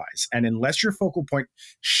point lies. And unless your focal point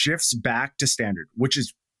shifts back to standard, which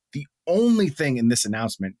is the only thing in this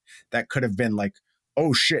announcement that could have been like,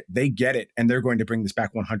 oh shit, they get it and they're going to bring this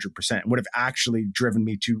back 100%, would have actually driven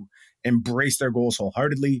me to embrace their goals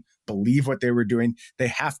wholeheartedly, believe what they were doing. They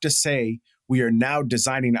have to say, we are now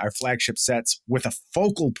designing our flagship sets with a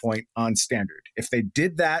focal point on standard. If they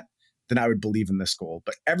did that, then I would believe in this goal.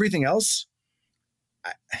 But everything else,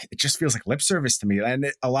 it just feels like lip service to me.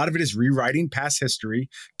 And a lot of it is rewriting past history,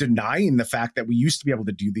 denying the fact that we used to be able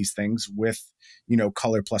to do these things with,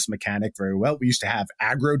 color plus mechanic very well. We used to have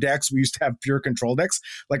aggro decks. We used to have pure control decks.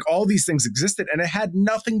 Like, all these things existed, and it had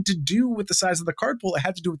nothing to do with the size of the card pool. It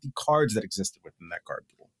had to do with the cards that existed within that card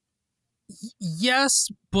pool. Yes,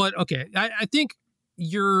 but okay. I think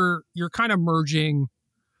you're kind of merging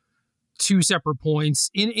two separate points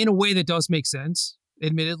in a way that does make sense,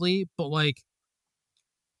 admittedly, but like,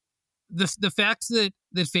 the fact that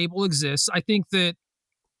Fable exists, I think that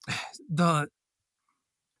the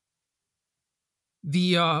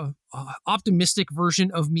optimistic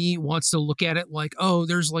version of me wants to look at it like, oh,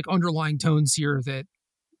 there's like underlying tones here that,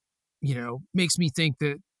 makes me think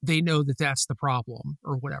that they know that that's the problem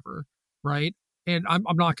or whatever, right? And I'm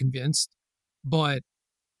not convinced, but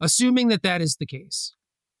assuming that is the case,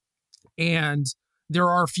 and there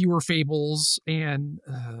are fewer Fables and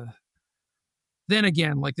then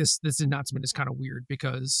again, like this announcement is kind of weird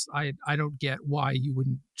because I don't get why you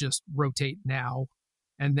wouldn't just rotate now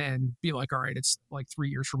and then be like, all right, it's like 3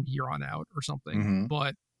 years from here on out or something. Mm-hmm.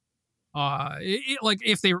 But like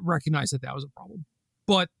if they recognize that was a problem.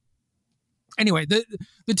 But anyway, the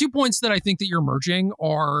 2 points that I think that you're merging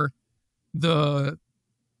are the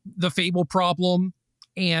Fable problem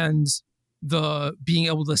and the being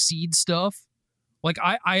able to seed stuff. Like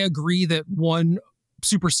I agree that one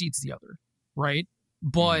supersedes the other, right?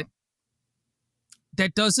 But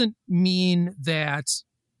that doesn't mean that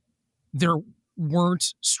there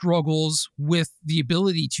weren't struggles with the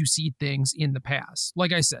ability to seed things in the past.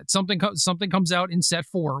 Like I said, something comes out in set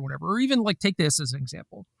 4 or whatever, or even like take this as an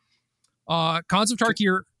example. Cons of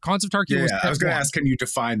Tarkir. Yeah, I was going to ask, can you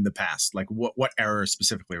define the past? Like what era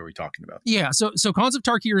specifically are we talking about? Yeah, so Cons of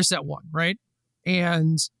Tarkir is set 1, right?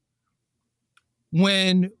 And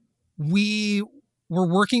when we were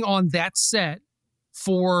working on that set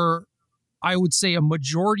for, I would say, a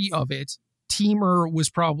majority of it, Temur was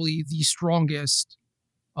probably the strongest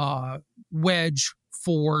wedge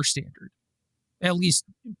for standard, at least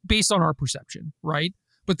based on our perception, right?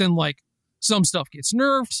 But then like some stuff gets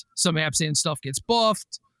nerfed, some Abzan stuff gets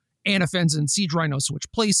buffed, Anafenza and Siege Rhino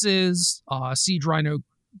switch places, Siege Rhino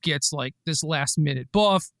gets like this last minute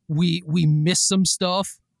buff. We missed some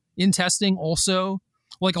stuff in testing also.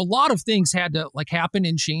 Like a lot of things had to like happen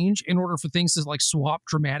and change in order for things to like swap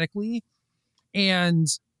dramatically. And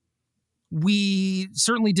we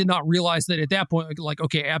certainly did not realize that at that point, like,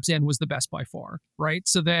 okay, Abzan was the best by far, right?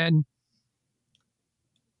 So then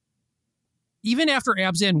even after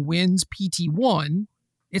Abzan wins PT1,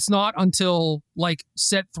 it's not until like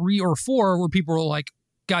set 3 or 4 where people are like,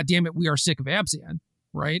 God damn it, we are sick of Abzan,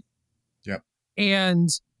 right? Yep. And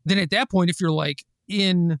then at that point, if you're like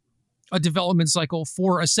in a development cycle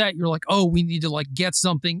for a set, you're like, oh, we need to like get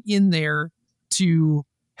something in there to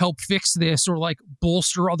help fix this or like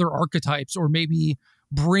bolster other archetypes or maybe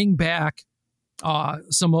bring back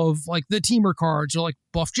some of like the Temur cards or like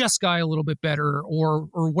buff Jeskai a little bit better or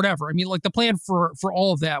whatever. I mean, like the plan for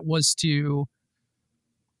all of that was to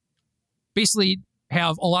basically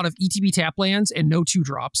have a lot of ETB tap lands and no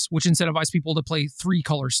 2-drops, which incentivized people to play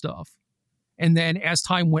 3-color stuff. And then as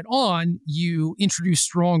time went on, you introduce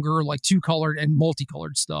stronger like 2-colored and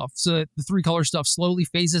multicolored stuff so that the 3-color stuff slowly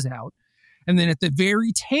phases out. And then at the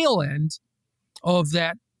very tail end of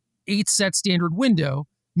that 8-set standard window,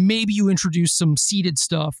 maybe you introduce some seeded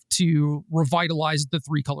stuff to revitalize the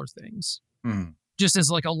 3-color things. Just as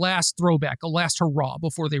like a last throwback, a last hurrah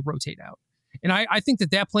before they rotate out. And I think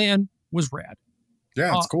that plan was rad.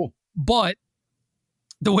 Yeah, it's cool. But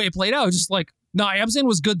the way it played out was just like, Abzan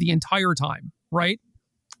was good the entire time, right?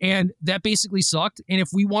 And that basically sucked. And if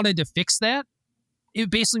we wanted to fix that, it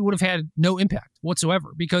basically would have had no impact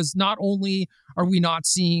whatsoever because not only are we not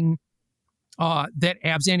seeing that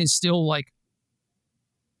Abzan is still like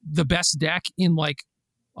the best deck in like,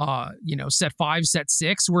 set 5, set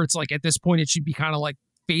 6, where it's like at this point it should be kind of like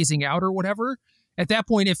phasing out or whatever. At that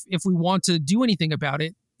point, if we want to do anything about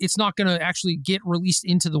it, it's not going to actually get released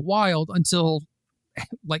into the wild until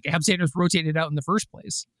like Abzan is rotated out in the first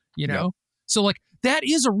place, you know? Yep. So like that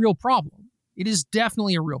is a real problem. It is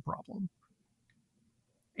definitely a real problem.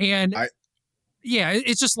 And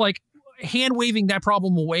it's just like hand waving that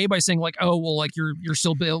problem away by saying like, oh, well, like you're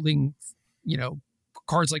still building,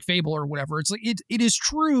 cards like Fable or whatever. It's like, it is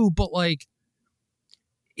true, but like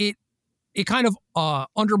it kind of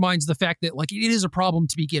undermines the fact that like it is a problem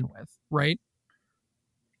to begin with, right?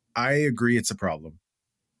 I agree it's a problem,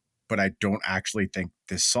 but I don't actually think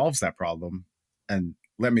this solves that problem. And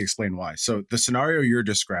let me explain why. So the scenario you're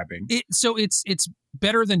describing, it's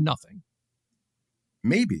better than nothing.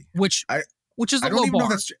 Maybe. Which is a I don't low even bar. know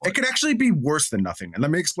if that's, it could actually be worse than nothing. And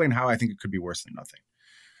let me explain how I think it could be worse than nothing.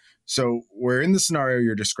 So we're in the scenario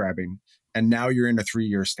you're describing, and now you're in a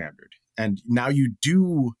 3-year standard. And now you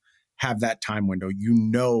do have that time window. You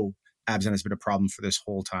know Abzan has been a problem for this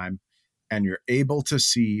whole time. And you're able to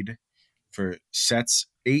seed for sets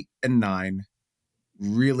 8 and 9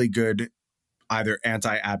 really good either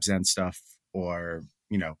anti-Abzan stuff or,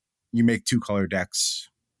 you make 2-color decks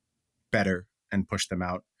better and push them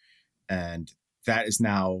out. And that is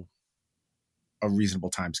now a reasonable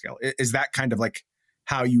timescale. Is that kind of like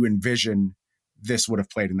how you envision this would have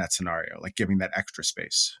played in that scenario, like giving that extra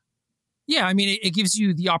space? Yeah, I mean, it gives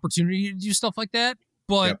you the opportunity to do stuff like that,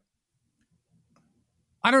 but yep.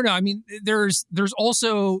 I don't know. I mean, there's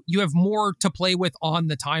also, you have more to play with on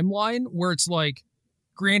the timeline where it's like,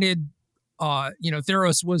 granted,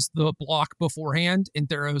 Theros was the block beforehand and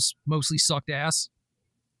Theros mostly sucked ass.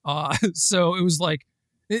 So it was like,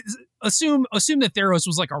 assume that Theros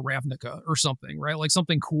was like a Ravnica or something, right? Like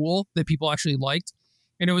something cool that people actually liked.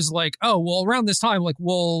 And it was like, oh, well, around this time, like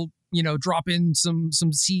we'll, drop in some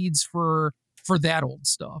seeds for that old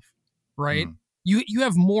stuff, right? Mm. You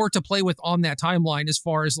have more to play with on that timeline as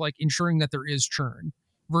far as like ensuring that there is churn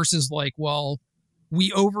versus like, well,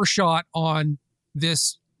 we overshot on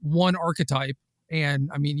this one archetype. And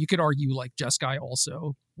I mean, you could argue like Jeskai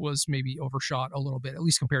also was maybe overshot a little bit, at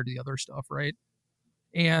least compared to the other stuff, right?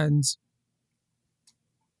 And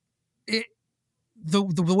the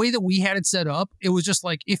way that we had it set up, it was just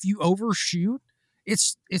like if you overshoot,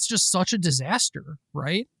 it's just such a disaster,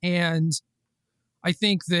 right? And I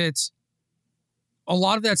think that a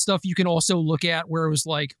lot of that stuff you can also look at where it was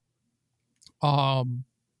like,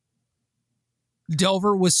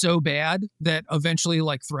 Delver was so bad that eventually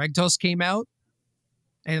like Thragtusk came out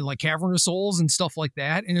and like Cavern of Souls and stuff like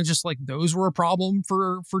that. And it's just like those were a problem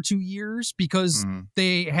for 2 years because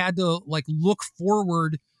they had to like look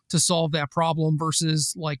forward to solve that problem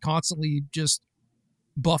versus like constantly just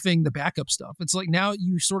buffing the backup stuff. It's like now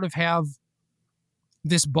you sort of have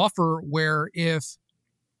this buffer where if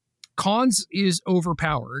Cons is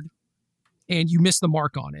overpowered and you miss the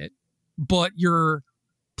mark on it, but you're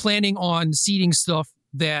planning on seeding stuff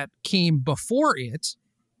that came before it,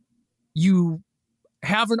 you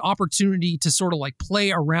have an opportunity to sort of like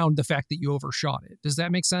play around the fact that you overshot it. Does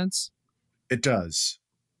that make sense? It does.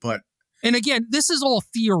 But and again, this is all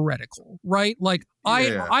theoretical, right? Like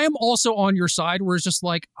I am also on your side where it's just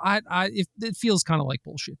like it feels kind of like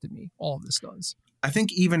bullshit to me. All of this does. I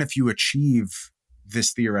think even if you achieve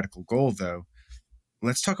this theoretical goal, though,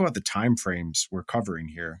 let's talk about the time frames we're covering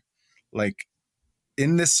here. Like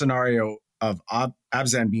in this scenario of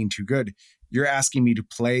Abzan being too good, you're asking me to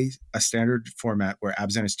play a standard format where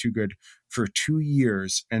Abzan is too good for 2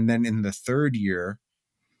 years, and then in the third year,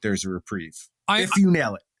 there's a reprieve. If you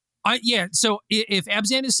nail it. So if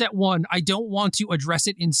Abzan is set 1, I don't want to address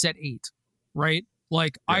it in set 8, right?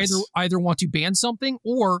 Like yes. either want to ban something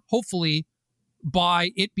or hopefully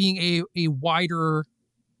by it being a wider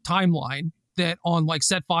timeline that on like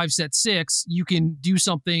set 5, set 6, you can do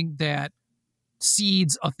something that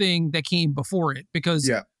seeds a thing that came before it. Because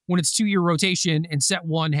when it's 2-year rotation and set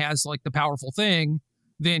 1 has like the powerful thing,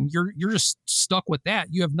 then you're just stuck with that.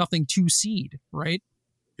 You have nothing to seed, right?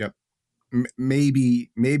 Yep. Maybe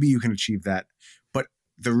you can achieve that. But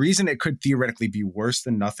the reason it could theoretically be worse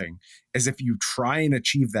than nothing is if you try and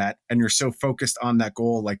achieve that and you're so focused on that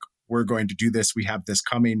goal, like we're going to do this, we have this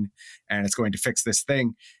coming, and it's going to fix this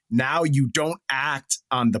thing. Now you don't act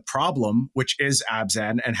on the problem, which is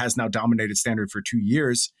Abzan and has now dominated standard for 2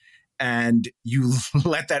 years, and you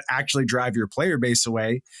let that actually drive your player base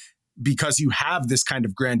away because you have this kind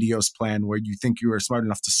of grandiose plan where you think you are smart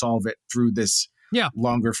enough to solve it through this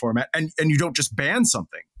longer format, and you don't just ban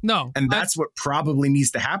something. No. And that's what probably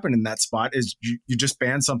needs to happen in that spot is you just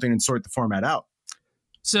ban something and sort the format out.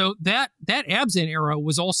 So that Abzan era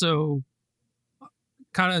was also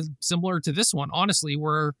kind of similar to this one, honestly,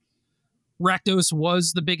 where Rakdos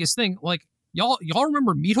was the biggest thing. Like y'all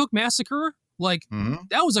remember Meat Hook Massacre? Like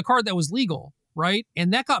that was a card that was legal, right?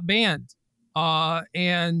 And that got banned.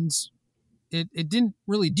 And it didn't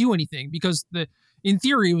really do anything because in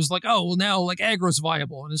theory it was like, oh well, now like aggro's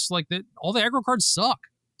viable, and it's like that all the aggro cards suck.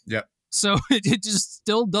 Yep. So it just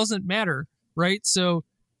still doesn't matter, right? So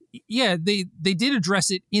yeah, they did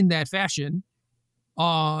address it in that fashion,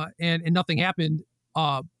 and nothing happened,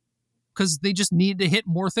 because they just needed to hit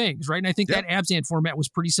more things, right? And I think that Abzan format was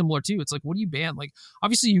pretty similar too. It's like, what do you ban? Like,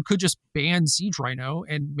 obviously you could just ban Siege Rhino,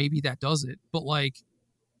 and maybe that does it, but like,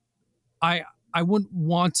 I wouldn't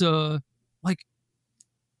want to, like,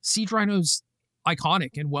 Siege Rhino's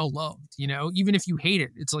iconic and well loved, even if you hate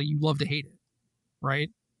it, it's like you love to hate it, right?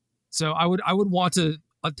 So I would want to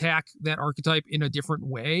attack that archetype in a different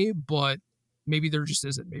way, but maybe there just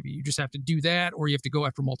isn't. Maybe you just have to do that, or you have to go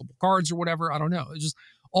after multiple cards or whatever. I don't know. It's just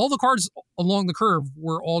all the cards along the curve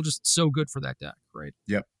were all just so good for that deck, right?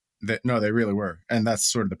 Yep. No, they really were. And that's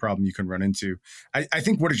sort of the problem you can run into. I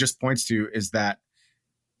think what it just points to is that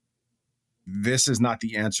this is not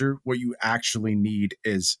the answer. What you actually need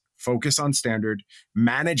is focus on standard,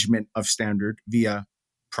 management of standard via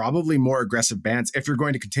probably more aggressive bans. If you're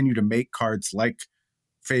going to continue to make cards like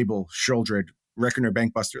Fable, Sheoldred, Reckoner,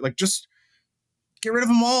 Bankbuster, like just get rid of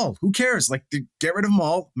them all. Who cares? Like get rid of them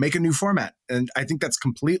all, make a new format. And I think that's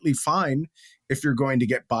completely fine if you're going to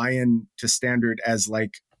get buy-in to standard as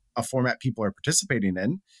like a format people are participating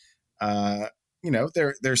in.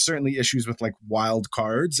 There's certainly issues with like wild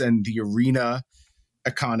cards and the arena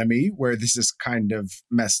economy where this is kind of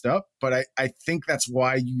messed up. But I think that's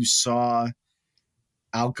why you saw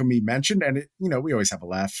Alchemy mentioned, and we always have a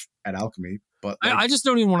laugh at Alchemy, but I just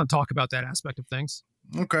don't even want to talk about that aspect of things.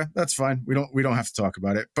 Okay, that's fine. We don't have to talk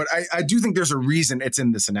about it, but I do think there's a reason it's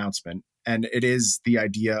in this announcement, and it is the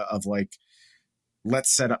idea of like, let's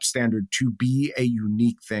set up Standard to be a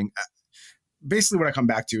unique thing. Basically, what I come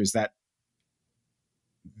back to is that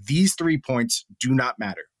these 3 points do not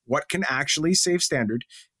matter. What can actually save Standard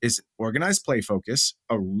is organized play focus,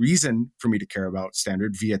 a reason for me to care about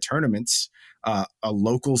Standard via tournaments, a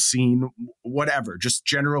local scene, whatever, just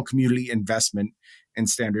general community investment in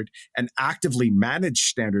Standard, and actively managed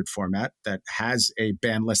Standard format that has a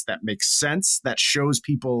ban list that makes sense, that shows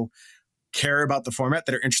people care about the format,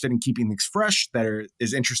 that are interested in keeping things fresh, that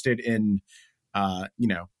is interested in,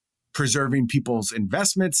 preserving people's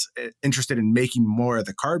investments, interested in making more of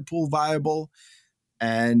the card pool viable.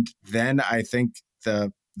 And then I think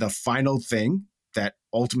the final thing that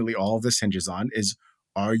ultimately all of this hinges on is,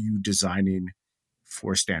 are you designing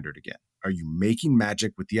for Standard again? Are you making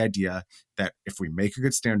Magic with the idea that if we make a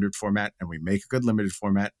good Standard format and we make a good limited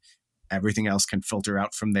format, everything else can filter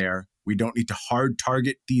out from there? We don't need to hard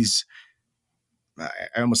target these, I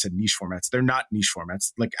almost said niche formats. They're not niche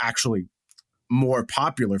formats, like actually more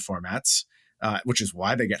popular formats, which is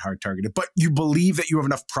why they get hard targeted. But you believe that you have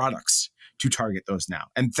enough products to target those now.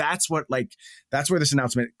 And that's where this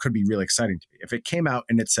announcement could be really exciting to me. If it came out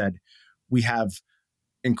and it said, we have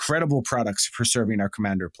incredible products for serving our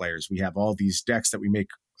Commander players. We have all these decks that we make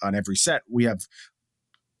on every set. We have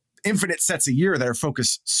infinite sets a year that are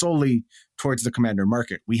focused solely towards the Commander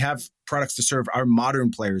market. We have products to serve our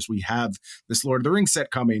Modern players. We have this Lord of the Rings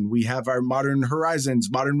set coming. We have our Modern Horizons,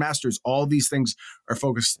 Modern Masters. All these things are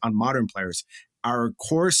focused on Modern players. Our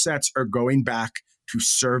core sets are going back to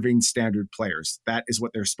serving Standard players. That is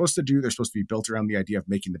what they're supposed to do. They're supposed to be built around the idea of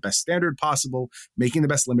making the best Standard possible, making the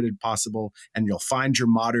best limited possible, and you'll find your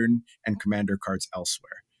Modern and Commander cards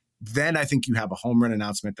elsewhere. Then I think you have a home run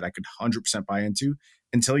announcement that I could 100% buy into.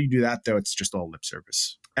 Until you do that, though, it's just all lip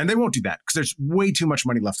service. And they won't do that because there's way too much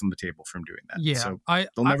money left on the table from doing that. Yeah, so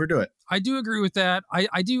they'll never do it. I do agree with that.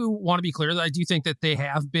 I do want to be clear that I do think that they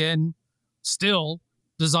have been still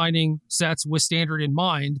designing sets with Standard in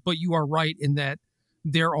mind, but you are right in that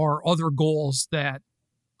there are other goals that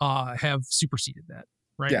have superseded that,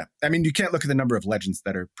 right? Yeah. I mean, you can't look at the number of legends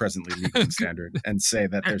that are presently legal in Standard and say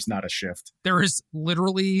that there's not a shift. There is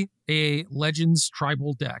literally a Legends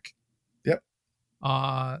tribal deck. Yep.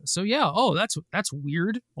 So yeah. Oh, that's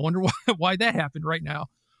weird. I wonder why that happened right now.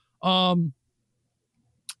 I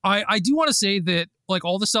do want to say that like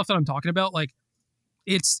all the stuff that I'm talking about, like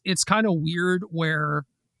it's kind of weird where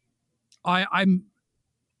I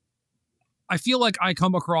feel like I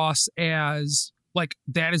come across as like,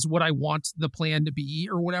 that is what I want the plan to be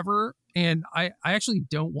or whatever. And I actually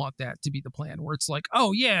don't want that to be the plan, where it's like,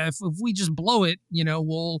 oh yeah, if we just blow it,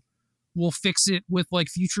 we'll fix it with like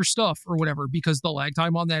future stuff or whatever, because the lag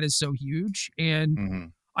time on that is so huge.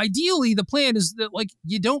 And ideally the plan is that like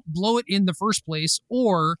you don't blow it in the first place,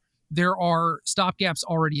 or there are stopgaps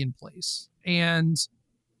already in place. And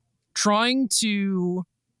trying to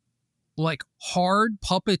like hard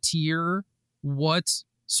puppeteer what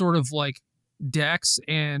sort of like decks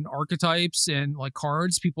and archetypes and like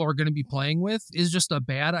cards people are going to be playing with is just a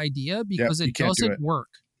bad idea, because it doesn't work.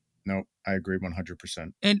 No, I agree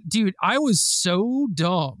 100%. And dude, I was so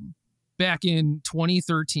dumb back in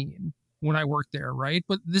 2013 when I worked there, right?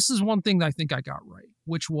 But this is one thing that I think I got right,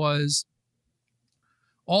 which was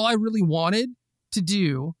all I really wanted to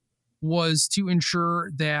do was to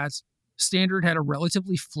ensure that Standard had a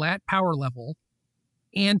relatively flat power level,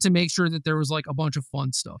 and to make sure that there was like a bunch of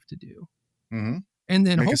fun stuff to do. Mm-hmm. And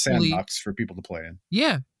then make hopefully a sandbox for people to play in.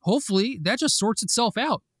 Yeah, hopefully that just sorts itself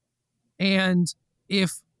out. And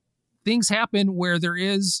if things happen where there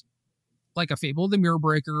is like a Fable of the Mirror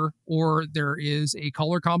Breaker, or there is a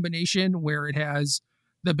color combination where it has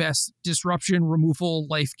the best disruption, removal,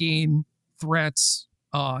 life gain, threats,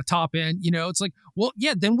 top end, it's like, well,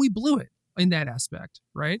 yeah, then we blew it in that aspect,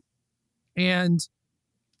 right? And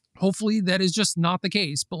hopefully that is just not the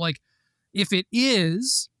case. But like, if it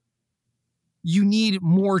is, you need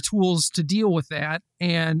more tools to deal with that.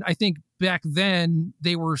 And I think back then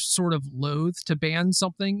they were sort of loath to ban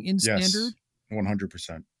something in Standard.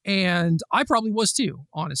 100%. And I probably was too,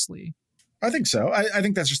 honestly. I think so. I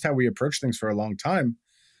think that's just how we approach things for a long time.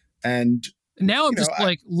 And now I'm just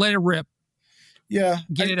like, let it rip. Yeah.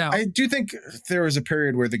 Get it out. I do think there was a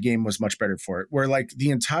period where the game was much better for it, where like the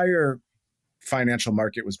entire financial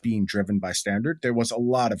market was being driven by Standard. There was a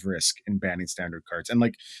lot of risk in banning Standard cards. And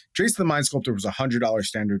like Jace the Mind Sculptor was $100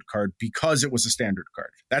 Standard card because it was a Standard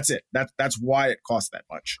card. That's it. That's why it cost that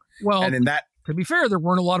much. Well, and in that, to be fair, there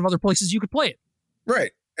weren't a lot of other places you could play it.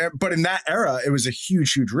 Right. But in that era, it was a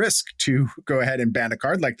huge, huge risk to go ahead and ban a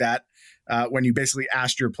card like that when you basically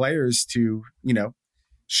asked your players to,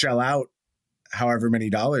 shell out however many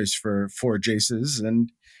dollars for 4 Jaces.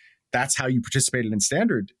 And that's how you participated in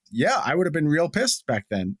Standard. Yeah, I would have been real pissed back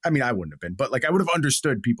then. I mean, I wouldn't have been, but like I would have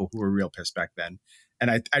understood people who were real pissed back then. And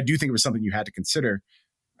I do think it was something you had to consider.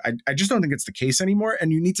 I just don't think it's the case anymore.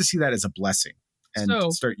 And you need to see that as a blessing and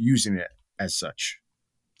start using it as such.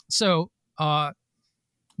 So,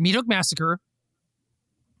 Meathook Massacre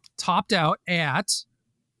topped out at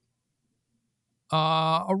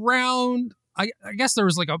around, I guess there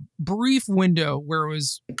was like a brief window where it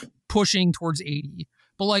was pushing towards 80,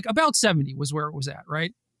 but like about 70 was where it was at,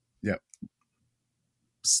 right? Yep.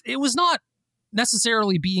 It was not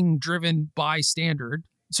necessarily being driven by Standard.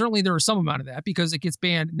 Certainly there was some amount of that because it gets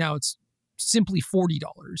banned. Now it's simply $40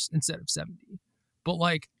 instead of 70. But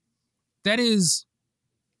like that is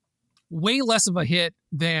way less of a hit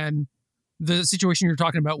than the situation you're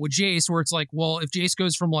talking about with Jace, where it's like, well, if Jace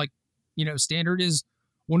goes from like, Standard is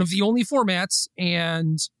one of the only formats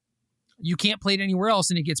and you can't play it anywhere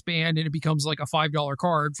else and it gets banned and it becomes like a $5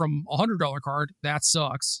 card from a $100 card, that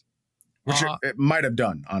sucks. Which it might have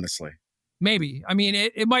done, honestly. Maybe. I mean,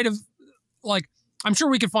 it might have, like, I'm sure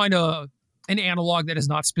we could find an analog that is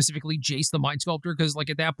not specifically Jace the Mind Sculptor, because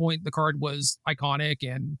like at that point the card was iconic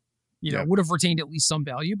and would have retained at least some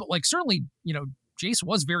value. But like certainly, Jace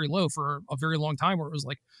was very low for a very long time, where it was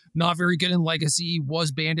like not very good in Legacy,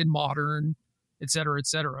 was banned in Modern, et cetera,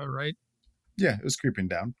 right? Yeah, it was creeping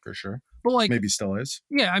down for sure. But like maybe still is.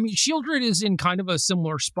 Yeah, I mean, Shieldred is in kind of a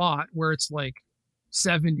similar spot where it's like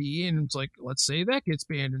 70, and it's like, let's say that gets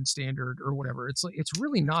banned in Standard or whatever. It's like it's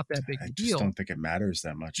really not that big a deal. I just don't think it matters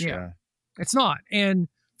that much. Yeah. It's not. And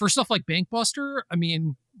for stuff like Bankbuster, I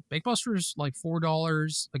mean, Bankbuster is like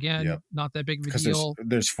 $4. Again, not that big of a deal.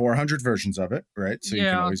 There's 400 versions of it, right? So you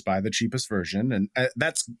can always buy the cheapest version. And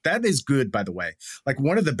that is good, by the way. Like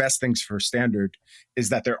one of the best things for Standard is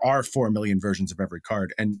that there are 4 million versions of every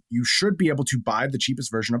card. And you should be able to buy the cheapest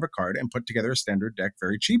version of a card and put together a Standard deck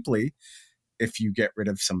very cheaply if you get rid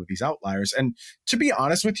of some of these outliers. And to be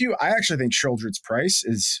honest with you, I actually think Shieldred's price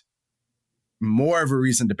is more of a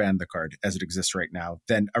reason to ban the card as it exists right now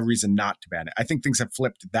than a reason not to ban it. I think things have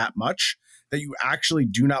flipped that much that you actually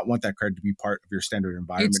do not want that card to be part of your Standard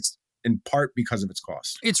environment, in part because of its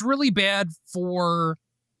cost. It's really bad for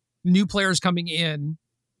new players coming in,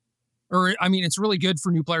 or I mean, it's really good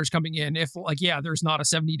for new players coming in if like, there's not a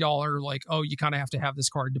 $70 like, oh, you kind of have to have this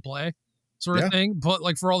card to play sort of thing. But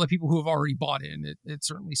like for all the people who have already bought in, it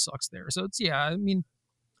certainly sucks there. So it's, I mean,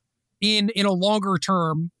 in a longer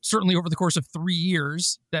term, certainly over the course of 3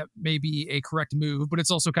 years, that may be a correct move. But it's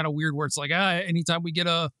also kind of weird where it's like, anytime we get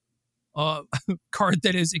a card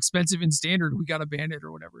that is expensive in Standard, we got to ban it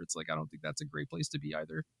or whatever. It's like, I don't think that's a great place to be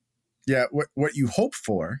either. Yeah, what you hope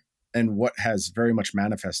for and what has very much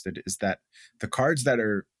manifested is that the cards that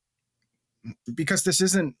are, because this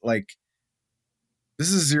isn't like, this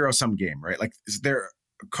is a zero-sum game, right? Like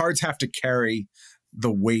cards have to carry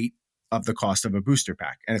the weight of the cost of a booster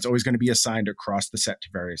pack. And it's always going to be assigned across the set to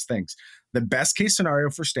various things. The best case scenario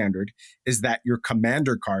for Standard is that your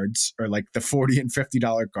commander cards are like the $40 and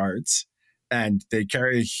 $50 cards, and they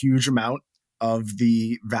carry a huge amount of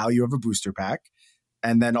the value of a booster pack.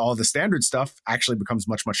 And then all the Standard stuff actually becomes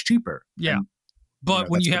much, much cheaper. Yeah. And, but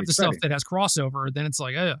when you have the stuff that has crossover, then it's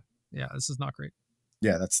like, this is not great.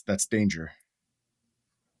 Yeah, that's danger.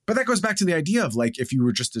 But that goes back to the idea of like, if you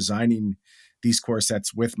were just designing these core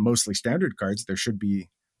sets with mostly Standard cards, there should be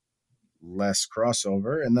less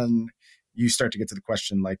crossover. And then you start to get to the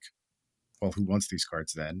question like, well, who wants these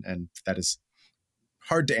cards then? And that is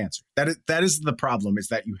hard to answer. That is the problem, is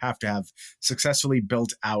that you have to have successfully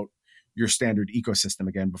built out your Standard ecosystem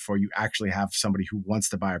again before you actually have somebody who wants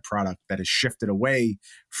to buy a product that is shifted away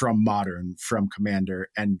from Modern, from Commander,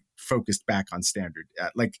 and focused back on Standard.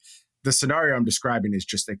 Like the scenario I'm describing is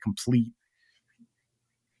just a complete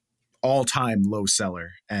all-time low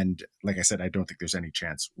seller. And like I said, I don't think there's any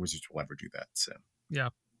chance Wizards will ever do that. So yeah.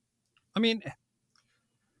 I mean,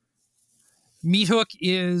 Meathook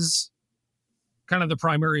is kind of the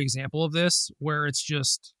primary example of this, where it's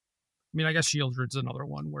just, I mean, I guess Shieldred's another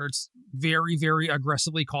one where it's very, very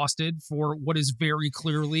aggressively costed for what is very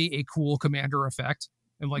clearly a cool commander effect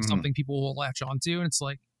and like something people will latch onto. And it's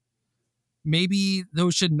like, maybe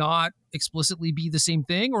those should not explicitly be the same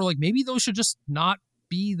thing, or like maybe those should just not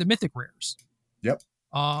be the mythic rares. Yep.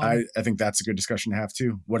 I think that's a good discussion to have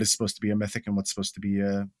too. What is supposed to be a mythic and what's supposed to be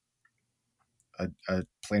a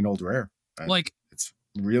plain old rare? Like, it's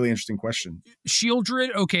a really interesting question.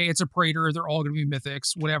 Shieldred, okay, it's a Praetor, they're all going to be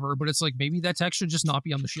mythics, whatever, but it's like maybe that text should just not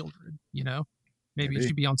be on the Shieldred, you know? Maybe it Maybe.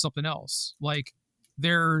 should be on something else. Like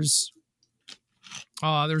there's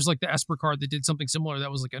like the Esper card that did something similar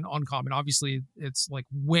that was like an uncommon. Obviously, it's like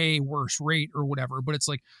way worse rate or whatever, but it's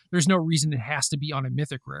like there's no reason it has to be on a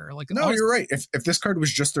mythic rare. Like No, you're right. If this card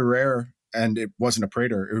was just a rare and it wasn't a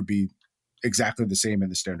Praetor, it would be exactly the same in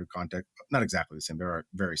the standard context. Not exactly the same. There are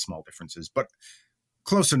very small differences, but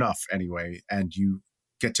close enough anyway. And you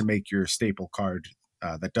get to make your staple card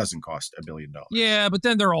that doesn't cost $1 billion. Yeah, but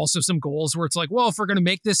then there are also some goals where it's like, well, if we're going to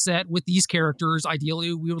make this set with these characters,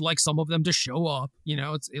 ideally we would like some of them to show up. You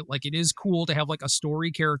know, it is cool to have like a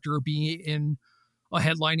story character be in a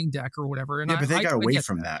headlining deck or whatever. And yeah, but they got away get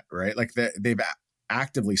from that, right? Like they've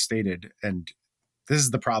actively stated, and this is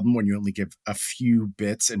the problem when you only give a few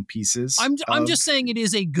bits and pieces. I'm just saying it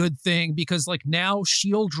is a good thing because like now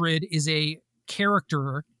Shieldred is a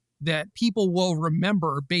character that people will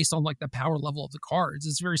remember based on like the power level of the cards.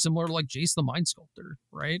 It's very similar to like Jace the Mind Sculptor,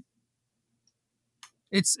 right?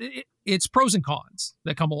 It's pros and cons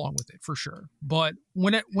that come along with it for sure. But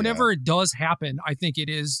whenever it does happen, I think it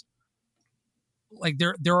is like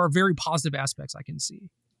there are very positive aspects I can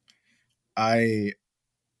see. I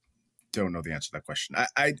don't know the answer to that question.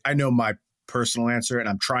 I know my personal answer, and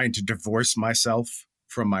I'm trying to divorce myself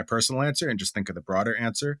from my personal answer and just think of the broader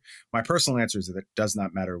answer. My personal answer is that it does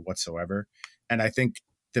not matter whatsoever. And I think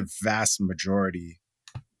the vast majority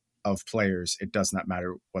of players, it does not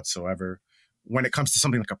matter whatsoever. When it comes to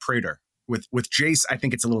something like a Praetor, with Jace, I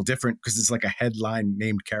think it's a little different because it's like a headline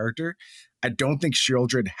named character. I don't think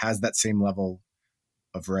Shieldred has that same level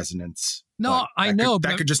of resonance. No, I know.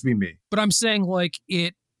 That could just be me. But I'm saying like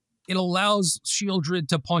it allows Shieldred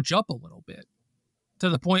to punch up a little bit. To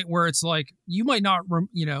the point where it's like, you might not,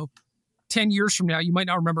 10 years from now, you might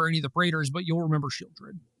not remember any of the Praetors, but you'll remember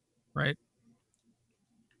Shieldred, right?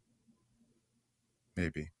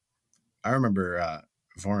 Maybe. I remember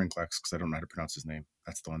Vorinclex because I don't know how to pronounce his name.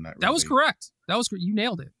 That's the one that was correct. That was correct. You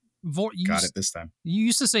nailed it. Got it this time. You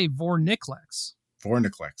used to say Vorinclex.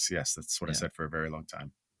 Vorinclex, yes. That's what I said for a very long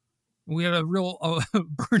time. We had a real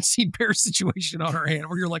Bernstein Bear situation on our hand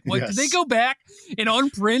where you're like, what? Yes. Did they go back and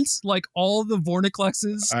unprint like all the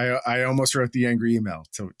Vorinclexes? I almost wrote the angry email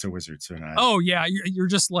to Wizards. And oh, yeah. You're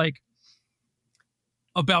just like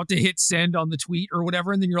about to hit send on the tweet or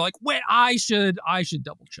whatever. And then you're like, wait, I should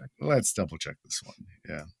double check. Let's double check this one.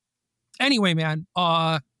 Yeah. Anyway, man,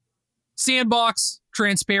 sandbox,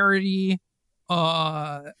 transparency,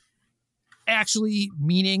 actually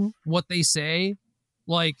meaning what they say.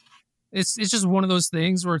 Like, it's just one of those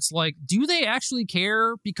things where it's like, do they actually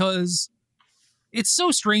care? Because it's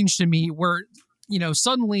so strange to me where,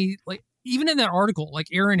 suddenly, like, even in that article, like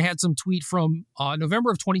Aaron had some tweet from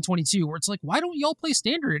November of 2022 where it's like, why don't y'all play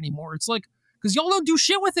standard anymore? It's like, because y'all don't do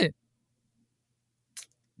shit with it.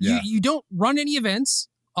 Yeah. You don't run any events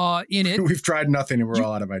in it. We've tried nothing and we're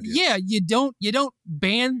all out of ideas. Yeah, you don't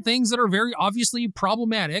ban things that are very obviously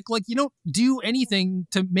problematic. Like, you don't do anything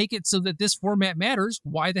to make it so that this format matters.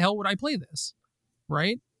 Why the hell would I play this?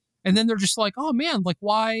 Right? And then they're just like, oh man, like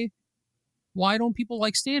why don't people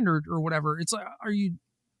like standard or whatever? It's like,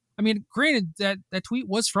 granted that tweet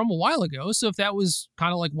was from a while ago. So if that was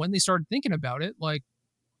kind of like when they started thinking about it, like,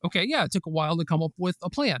 okay, yeah, it took a while to come up with a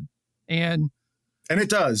plan. And it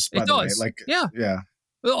does, by the way. Like, yeah.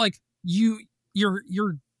 Like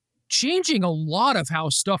you're changing a lot of how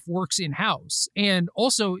stuff works in-house. And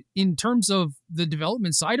also in terms of the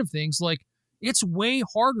development side of things, like it's way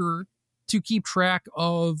harder to keep track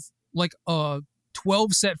of like a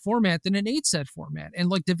 12 set format than an 8 set format and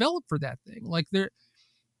like develop for that thing. Like they're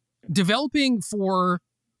developing for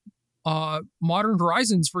Modern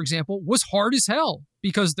Horizons, for example, was hard as hell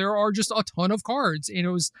because there are just a ton of cards, and it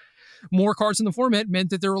was more cards in the format meant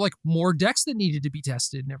that there were like more decks that needed to be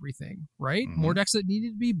tested and everything, right? Mm-hmm. More decks that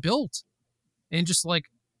needed to be built and just like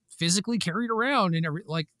physically carried around and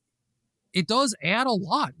like it does add a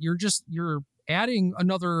lot. You're adding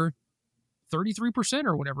another 33%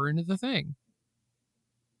 or whatever into the thing.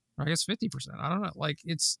 Or I guess 50%. I don't know. Like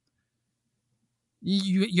it's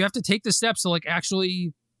you have to take the steps to like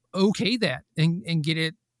actually okay that and get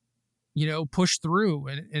it, pushed through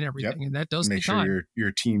and everything. Yep. And that does make take sure time.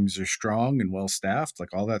 your teams are strong and well staffed. Like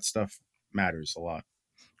all that stuff matters a lot.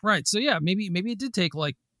 Right. So yeah, maybe it did take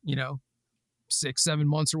like, 6-7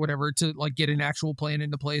 months or whatever to like get an actual plan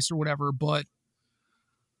into place or whatever. But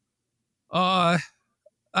I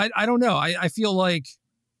don't know. I feel like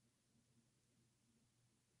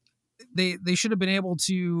they should have been able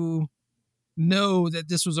to know that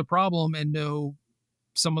this was a problem and know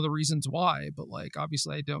some of the reasons why, but like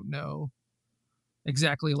obviously I don't know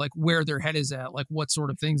exactly like where their head is at, like what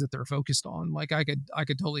sort of things that they're focused on. Like I could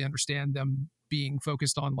totally understand them being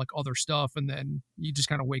focused on like other stuff, and then you just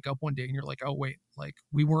kind of wake up one day and you're like, oh wait, like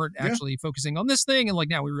we weren't Yeah. actually focusing on this thing, and like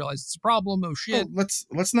now we realize it's a problem. Oh shit. Well,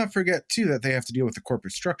 let's not forget too that they have to deal with the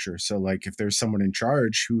corporate structure. So like if there's someone in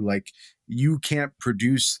charge who like you can't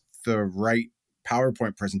produce the right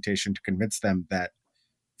PowerPoint presentation to convince them that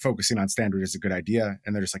focusing on standard is a good idea,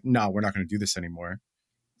 and they're just like, no, we're not going to do this anymore.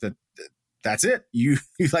 That's it. You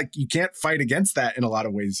can't fight against that in a lot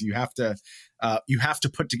of ways. You have to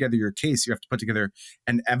put together your case. You have to put together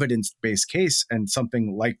an evidence-based case, and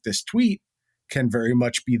something like this tweet can very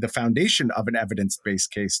much be the foundation of an evidence-based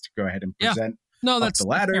case to go ahead and present up the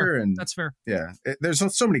ladder. Fair. And that's fair. Yeah, there's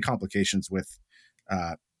so many complications with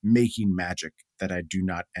making Magic that I do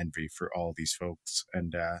not envy for all these folks,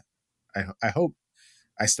 and I hope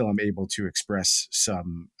I still am able to express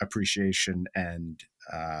some appreciation and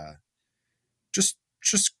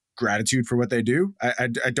just gratitude for what they do. I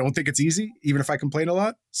don't think it's easy, even if I complain a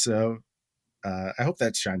lot. So I hope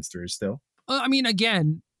that shines through still. I mean,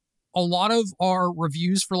 again, a lot of our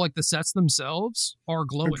reviews for like the sets themselves are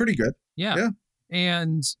glowing. They're pretty good. Yeah.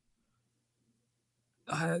 And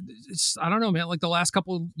I don't know, man, like the last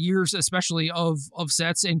couple of years, especially of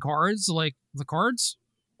sets and cards, like the cards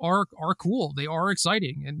are cool. They are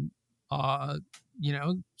exciting. And,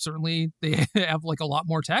 certainly they have like a lot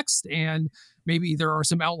more text, and maybe there are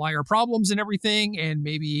some outlier problems and everything. And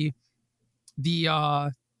maybe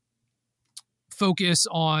the focus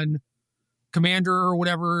on Commander or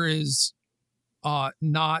whatever is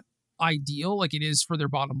not ideal like it is for their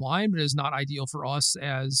bottom line, but is not ideal for us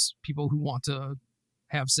as people who want to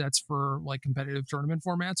have sets for like competitive tournament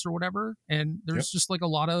formats or whatever. And there's just like a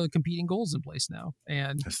lot of competing goals in place now.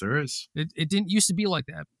 And yes, there is. It didn't used to be like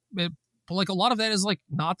that. But like a lot of that is like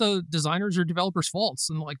not the designers or developers' faults,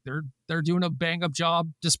 and like they're doing a bang up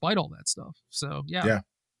job despite all that stuff. So yeah.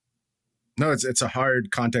 No, it's a hard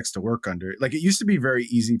context to work under. Like it used to be very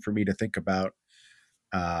easy for me to think about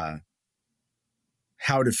how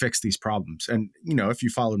to fix these problems. And, if you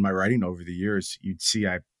followed my writing over the years, you'd see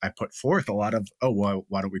I put forth a lot of, well,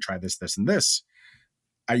 why don't we try this, this, and this?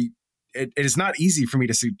 It is not easy for me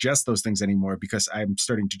to suggest those things anymore, because I'm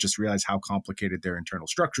starting to just realize how complicated their internal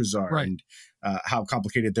structures are, right, and how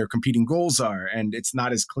complicated their competing goals are. And it's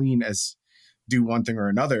not as clean as do one thing or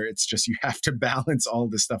another. It's just you have to balance all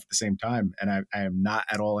of this stuff at the same time. And I am not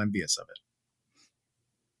at all envious of it.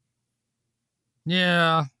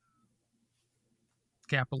 Yeah.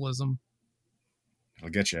 Capitalism. It'll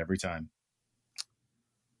get you every time.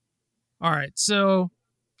 All right. So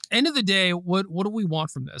end of the day, what do we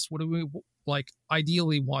want from this? What do we like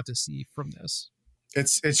ideally want to see from this?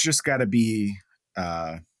 It's just got to be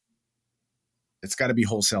it's got to be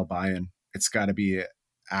wholesale buy-in. It's got to be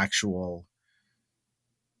actual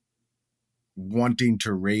wanting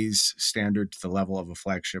to raise standard to the level of a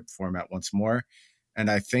flagship format once more.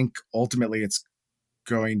 And I think ultimately it's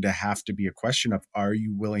going to have to be a question of, are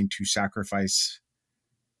you willing to sacrifice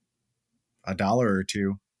 $1 or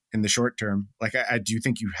 $2 in the short term? Like I do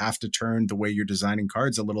think you have to turn the way you're designing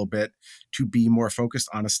cards a little bit to be more focused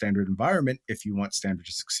on a standard environment if you want standard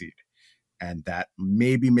to succeed. And that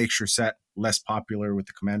maybe makes your set less popular with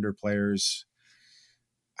the Commander players.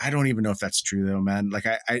 I don't even know if that's true though, man. Like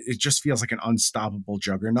it just feels like an unstoppable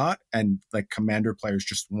juggernaut, and like Commander players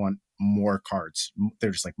just want more cards. They're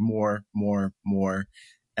just like more,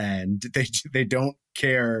 and they don't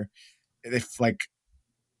care if like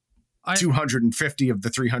 250 of the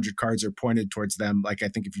 300 cards are pointed towards them. Like I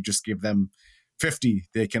think if you just give them 50,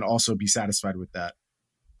 they can also be satisfied with that.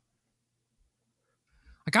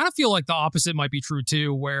 I kind of feel like the opposite might be true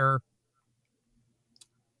too, where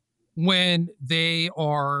when they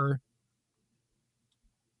are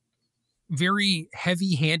very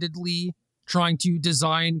heavy-handedly trying to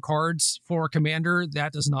design cards for Commander,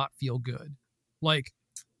 that does not feel good. Like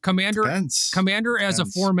Commander as a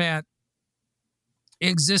format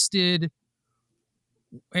existed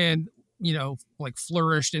and, like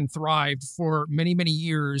flourished and thrived for many, many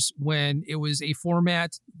years when it was a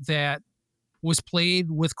format that was played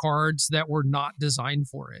with cards that were not designed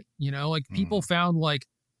for it. Like people found like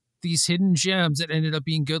these hidden gems that ended up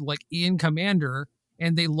being good, like in Commander,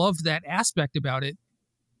 and they loved that aspect about it.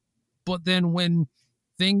 But then when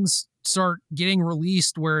things start getting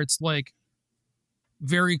released where it's like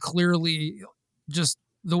very clearly just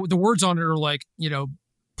the words on it are like,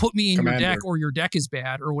 put me in Commander. Your deck or your deck is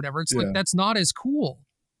bad or whatever. It's like, that's not as cool.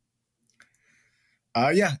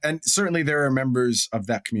 Yeah. And certainly there are members of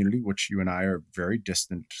that community, which you and I are very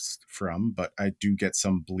distant from, but I do get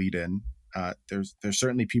some bleed in. There's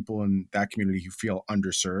certainly people in that community who feel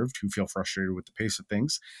underserved, who feel frustrated with the pace of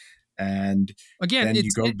things. And Again, then you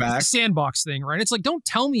go it's back. a sandbox thing, right? It's like, don't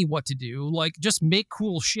tell me what to do. Like, just make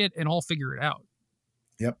cool shit and I'll figure it out.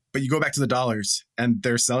 Yep. But you go back to the dollars and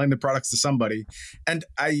they're selling the products to somebody. And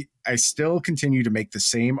I still continue to make the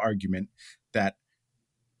same argument that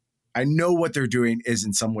I know what they're doing is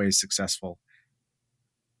in some ways successful.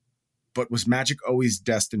 But was Magic always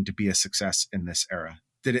destined to be a success in this era?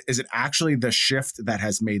 Is it actually the shift that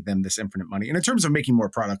has made them this infinite money? And in terms of making more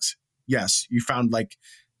products, yes, you found like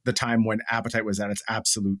the time when appetite was at its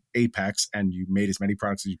absolute apex and you made as many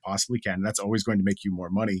products as you possibly can. And that's always going to make you more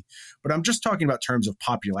money. But I'm just talking about terms of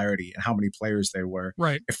popularity and how many players there were.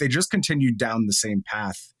 Right. If they just continued down the same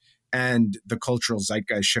path and the cultural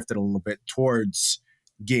zeitgeist shifted a little bit towards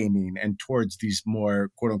gaming and towards these more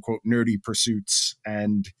quote unquote nerdy pursuits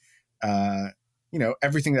and,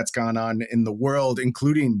 everything that's gone on in the world,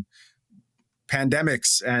 including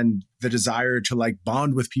pandemics and the desire to like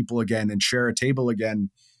bond with people again and share a table again.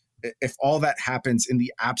 If all that happens in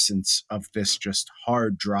the absence of this just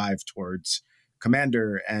hard drive towards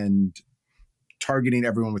Commander and targeting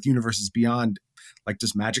everyone with Universes Beyond, like,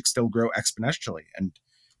 does Magic still grow exponentially? And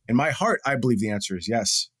in my heart, I believe the answer is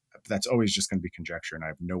yes. But that's always just going to be conjecture, and I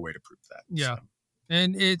have no way to prove that. Yeah. So.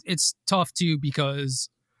 And it's tough too, because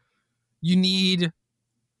you need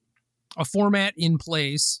a format in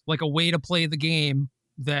place, like a way to play the game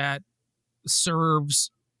that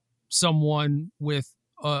serves someone with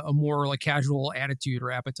a more like casual attitude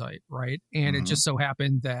or appetite, right? And it just so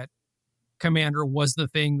happened that Commander was the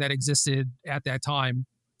thing that existed at that time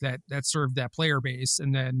that served that player base,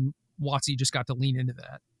 and then WotC just got to lean into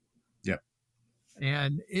that. Yeah.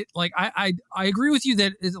 And it like I agree with you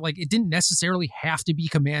that it didn't necessarily have to be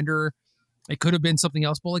Commander. It could have been something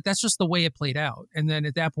else, but like that's just the way it played out. And then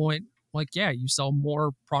at that point, like, yeah, you sell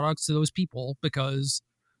more products to those people because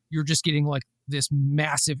you're just getting like this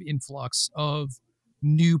massive influx of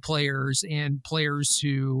new players and players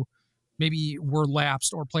who maybe were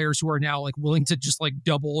lapsed, or players who are now like willing to just like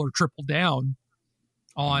double or triple down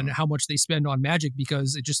on how much they spend on Magic,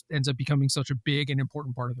 because it just ends up becoming such a big and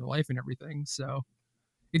important part of their life and everything. So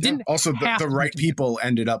it didn't also the right people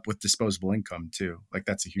ended up with disposable income too. Like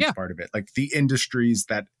that's a huge part of it. Like the industries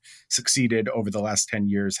that succeeded over the last 10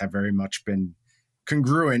 years have very much been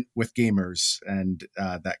congruent with gamers, and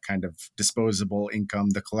that kind of disposable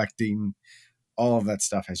income, the collecting, all of that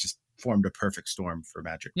stuff has just formed a perfect storm for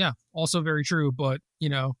Magic. Yeah, also very true. But,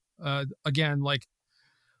 again, like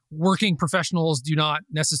working professionals do not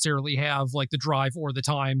necessarily have like the drive or the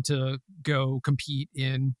time to go compete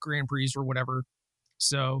in Grand Prix or whatever.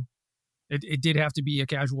 So it did have to be a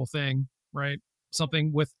casual thing, right?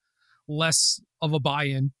 Something with less of a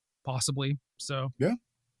buy-in, possibly. So yeah.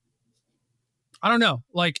 I don't know.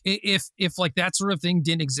 Like if like that sort of thing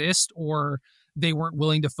didn't exist, or they weren't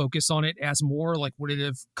willing to focus on it as more, like would it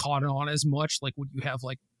have caught on as much? Like would you have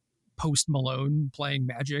like Post Malone playing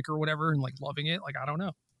Magic or whatever and like loving it? Like I don't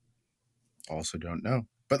know. Also don't know.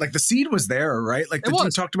 But like the seed was there, right? Like the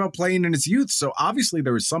dude talked about playing in his youth, so obviously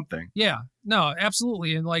there was something. Yeah. No,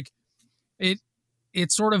 absolutely. And like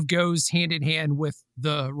it sort of goes hand in hand with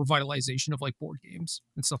the revitalization of like board games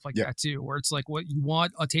and stuff like that too, where it's like what you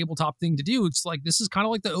want a tabletop thing to do. It's like, this is kind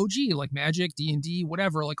of like the OG, like Magic, D&D,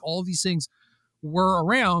 whatever, like all of these things were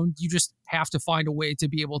around. You just have to find a way to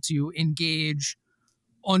be able to engage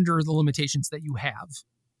under the limitations that you have.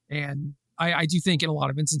 And I do think in a lot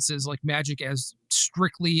of instances, like Magic as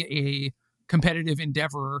strictly a competitive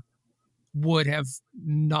endeavor would have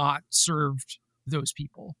not served those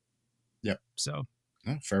people. Yeah. So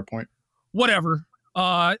fair point. Whatever.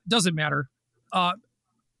 Doesn't matter. I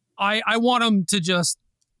want them to just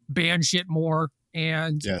ban shit more.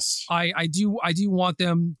 And yes, I do want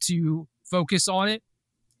them to focus on it,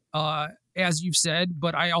 as you've said,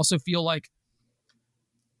 but I also feel like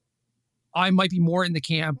I might be more in the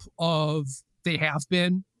camp of they have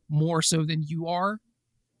been more so than you are.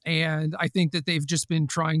 And I think that they've just been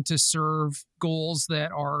trying to serve goals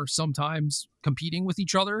that are sometimes competing with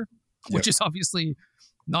each other, which is obviously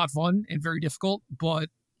not fun and very difficult, but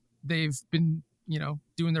they've been,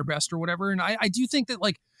 doing their best or whatever. And I do think that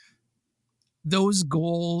like those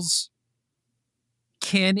goals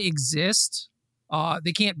can exist.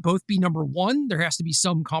 They can't both be number one. There has to be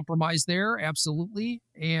some compromise there. Absolutely.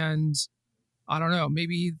 And I don't know,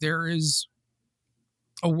 maybe there is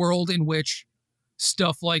a world in which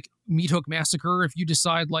stuff like Meat Hook Massacre, if you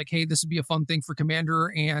decide like, hey, this would be a fun thing for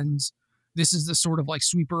Commander and this is the sort of like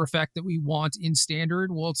sweeper effect that we want in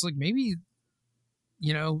Standard, well, it's like maybe,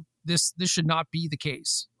 this should not be the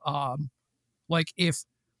case. Like if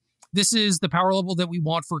this is the power level that we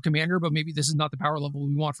want for Commander, but maybe this is not the power level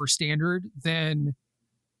we want for Standard, then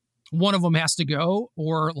one of them has to go,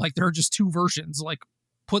 or like there are just two versions. Like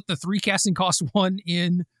put the 3 casting cost one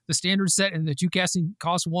in the standard set and the 2 casting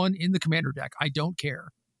cost one in the commander deck. I don't care,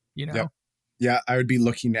 you know? Yep. Yeah, I would be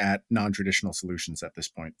looking at non-traditional solutions at this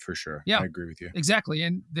point for sure. Yeah, I agree with you. Exactly.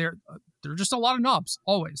 And there are just a lot of knobs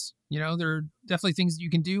always, you know, there are definitely things that you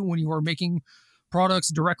can do when you are making products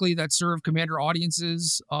directly that serve commander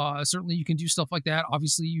audiences. Certainly you can do stuff like that.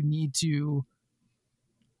 Obviously you need to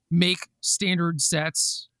make standard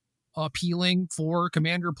sets appealing for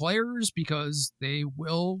commander players because they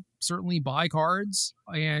will certainly buy cards,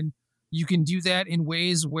 and you can do that in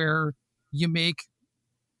ways where you make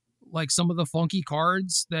like some of the funky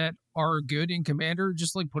cards that are good in commander,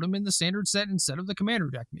 just like put them in the standard set instead of the commander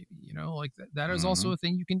deck, maybe, you know, like that is also a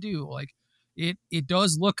thing you can do. Like it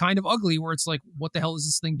does look kind of ugly where it's like, what the hell is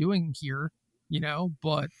this thing doing here? You know,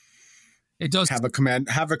 but it does have a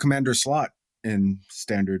commander slot in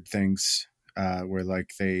standard things where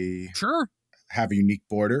like they sure have a unique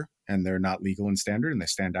border and they're not legal in standard and they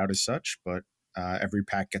stand out as such, but every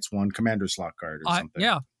pack gets one commander slot card or something.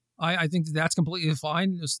 Yeah, I think that's completely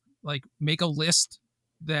fine. Just like make a list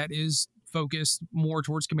that is focused more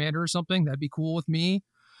towards commander or something. That'd be cool with me.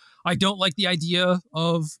 I don't like the idea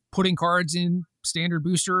of putting cards in standard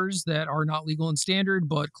boosters that are not legal in standard,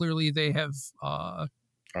 but clearly they have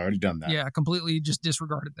already done that. Yeah, completely just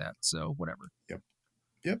disregarded that. So whatever. Yep.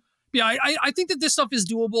 Yeah, I think that this stuff is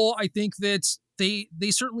doable. I think that they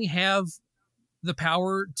certainly have the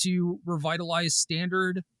power to revitalize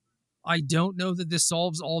standard. I don't know that this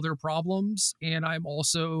solves all their problems, and I'm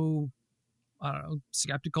also, I don't know,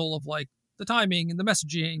 skeptical of like the timing and the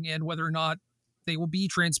messaging and whether or not they will be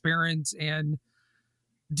transparent and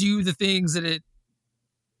do the things that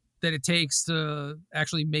it takes to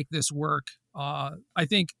actually make this work. I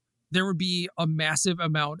think there would be a massive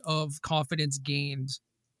amount of confidence gained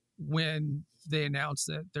when they announce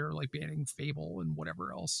that they're like banning Fable and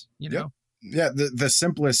whatever else, you know? Yeah, the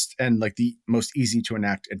simplest and like the most easy to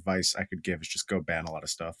enact advice I could give is just go ban a lot of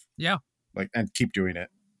stuff. Yeah. Like, and keep doing it.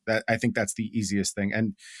 That I think that's the easiest thing.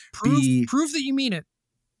 And prove that you mean it.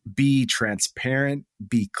 Be transparent,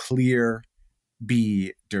 be clear,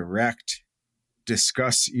 be direct,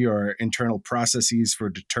 discuss your internal processes for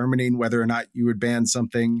determining whether or not you would ban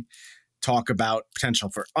something, talk about potential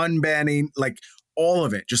for unbanning, like all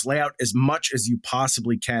of it. Just lay out as much as you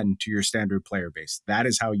possibly can to your standard player base. That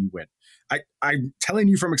is how you win. I'm telling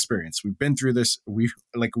you from experience, we've been through this.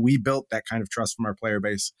 We built that kind of trust from our player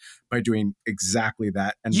base by doing exactly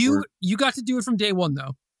that. And you got to do it from day one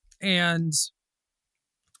though. And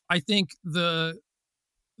I think the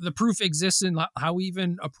proof exists in how we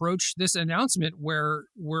even approach this announcement, where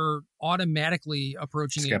we're automatically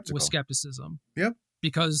approaching it with skepticism. Yep.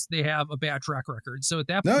 Because they have a bad track record. So at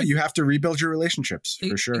that point, no, you have to rebuild your relationships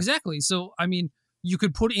for sure. Exactly. So, I mean, you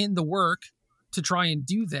could put in the work to try and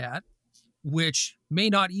do that, which may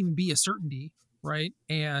not even be a certainty, right?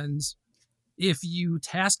 And if you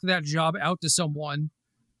task that job out to someone,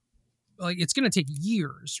 like it's going to take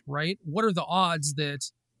years, right? What are the odds that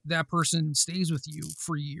that person stays with you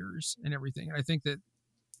for years and everything? And I think that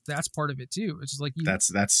that's part of it too. It's just like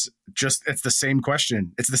that's just, it's the same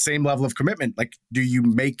question. It's the same level of commitment. Like, do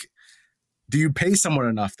you pay someone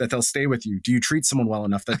enough that they'll stay with you? Do you treat someone well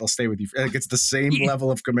enough that they'll stay with you? Like, it's the same level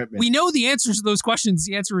of commitment. We know the answers to those questions.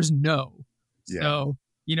 The answer is no. Yeah. So,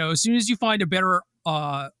 you know, as soon as you find a better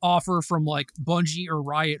offer from like Bungie or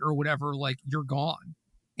Riot or whatever, like you're gone.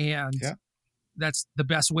 And that's the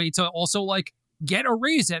best way to also like get a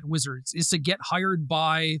raise at Wizards, is to get hired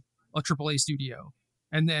by a AAA studio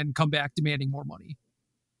and then come back demanding more money.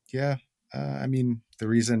 Yeah. I mean, the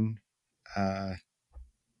reason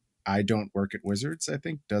I don't work at Wizards, I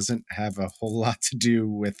think, doesn't have a whole lot to do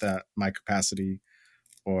with my capacity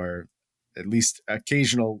or at least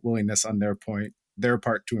occasional willingness on their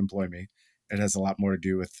part to employ me. It has a lot more to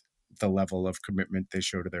do with the level of commitment they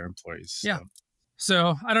show to their employees. Yeah.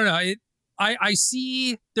 So I don't know. I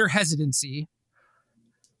see their hesitancy,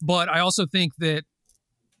 but I also think that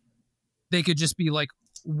they could just be like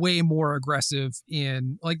way more aggressive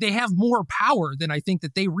in, like, they have more power than I think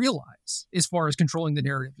that they realize as far as controlling the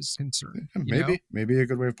narrative is concerned. Maybe a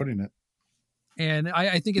good way of putting it. And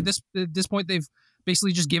I think at this point they've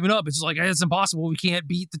basically just given up. It's like, it's impossible. We can't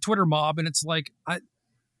beat the Twitter mob. And it's like,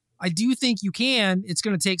 I do think you can. It's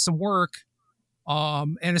going to take some work.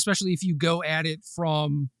 And especially if you go at it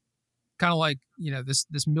from kind of like, you know, this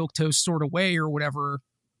milquetoast sort of way or whatever,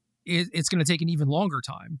 it's going to take an even longer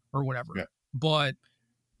time or whatever. Yeah. But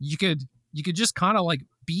you could just kind of like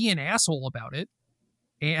be an asshole about it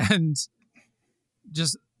and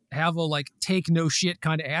just have a like take no shit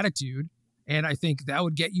kind of attitude. And I think that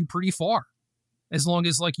would get you pretty far. as long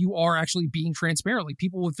as like you are actually being transparent. Like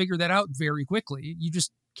people would figure that out very quickly. You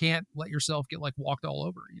just can't let yourself get like walked all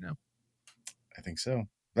over, you know? I think so.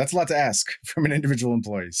 That's a lot to ask from an individual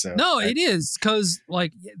employee. So no, it is, because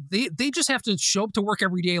like they just have to show up to work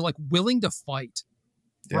every day like willing to fight,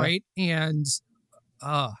 right? And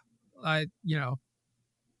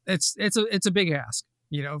it's a big ask,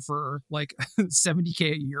 you know, for like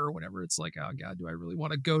 $70K a year or whatever. It's like, oh God, do I really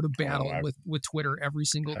want to go to battle with Twitter every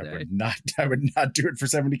single day? I would not do it for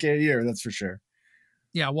 $70K a year. That's for sure.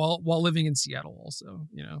 Yeah, while living in Seattle, also,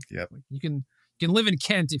 you know. Yep. Like you can live in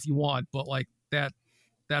Kent if you want, but like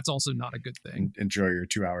that's also not a good thing. Enjoy your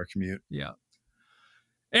 2-hour commute. Yeah.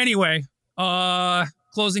 Anyway,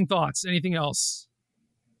 closing thoughts. Anything else?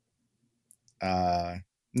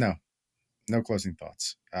 No closing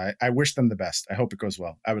thoughts. I wish them the best. I hope it goes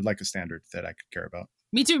well. I would like a standard that I could care about.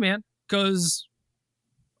 Me too, man. Because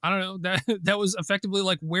I don't know, that was effectively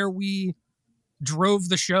like where we drove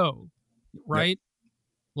the show, right? Yep.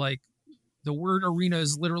 Like the word arena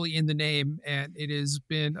is literally in the name, and it has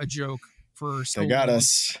been a joke for so long. They got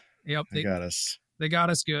us. Yep. They got us. They got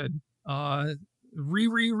us good. Rebrand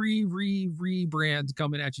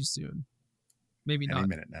coming at you soon. Maybe not. Any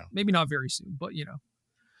minute now. Maybe not very soon, but you know.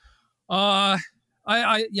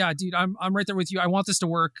 Yeah, dude, I'm right there with you. I want this to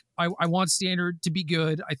work. I want standard to be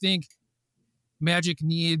good. I think Magic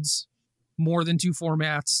needs more than 2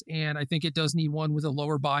 formats, and I think it does need one with a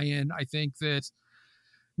lower buy-in. I think that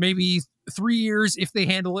maybe 3 years, if they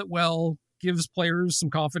handle it well, gives players some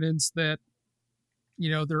confidence that, you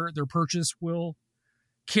know, their purchase will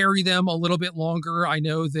carry them a little bit longer. I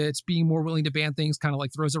know that being more willing to ban things kind of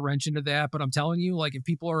like throws a wrench into that, but I'm telling you, like if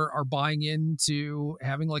people are buying into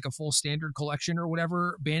having like a full standard collection or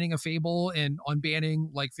whatever, banning a Fable and unbanning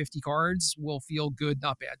like 50 cards will feel good,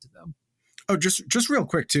 not bad to them. Oh, just real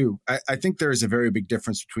quick too. I think there is a very big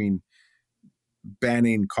difference between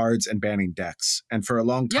banning cards and banning decks. And for a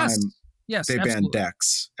long time, yes, they absolutely. banned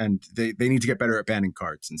decks, and they need to get better at banning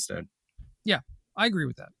cards instead. Yeah, I agree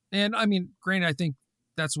with that. And I mean, granted, I think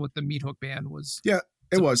that's what the meat hook ban was. Yeah,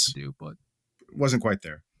 it was. To do, but it wasn't quite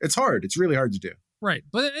there. It's hard. It's really hard to do. Right.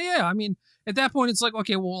 But yeah, I mean, at that point, it's like,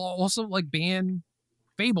 okay, well, also like ban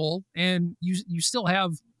Fable, and you still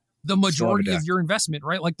have the majority of your investment,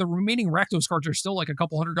 right? Like the remaining Rakdos cards are still like a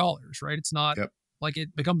couple $100, right? It's not like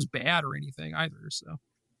it becomes bad or anything either. So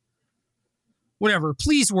whatever,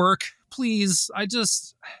 please work. Please. I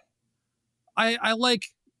like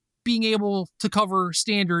being able to cover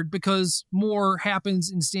standard because more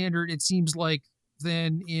happens in standard, it seems like,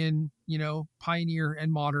 than in, you know, Pioneer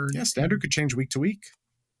and Modern. Yeah, standard could change week to week.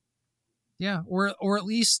 Yeah, or at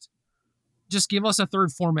least just give us a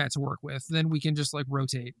third format to work with. Then we can just like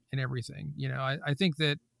rotate and everything. You know, I think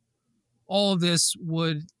that all of this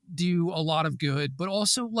would do a lot of good, but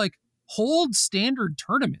also like hold standard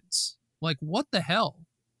tournaments. Like what the hell?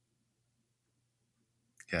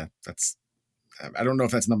 Yeah, I don't know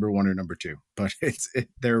if that's number 1 or number 2, but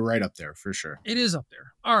they're right up there for sure. It is up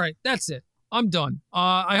there. All right, that's it. I'm done.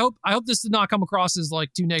 I hope this did not come across as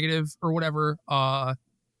like too negative or whatever.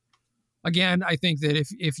 Again, I think that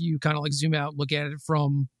if you kind of like zoom out, look at it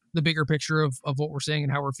from the bigger picture of what we're saying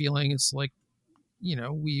and how we're feeling, it's like, you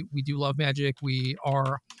know, we do love Magic. We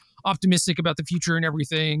are optimistic about the future and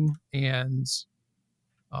everything. And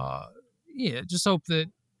yeah, just hope that,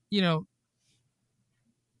 you know,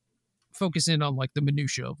 focus in on like the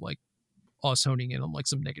minutia of like us honing in on like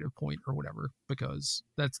some negative point or whatever, because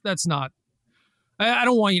that's not, I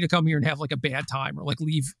don't want you to come here and have like a bad time or like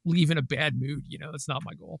leave in a bad mood. You know, that's not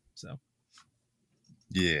my goal. So.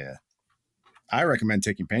 Yeah. I recommend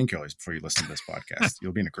taking painkillers before you listen to this podcast.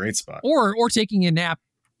 You'll be in a great spot. Or taking a nap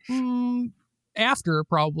after,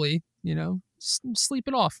 probably, you know, sleep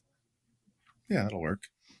it off. Yeah, that'll work.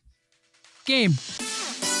 Game.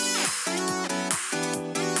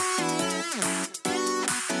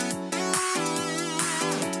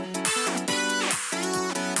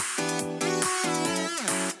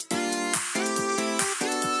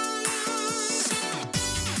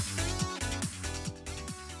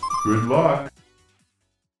 Good luck.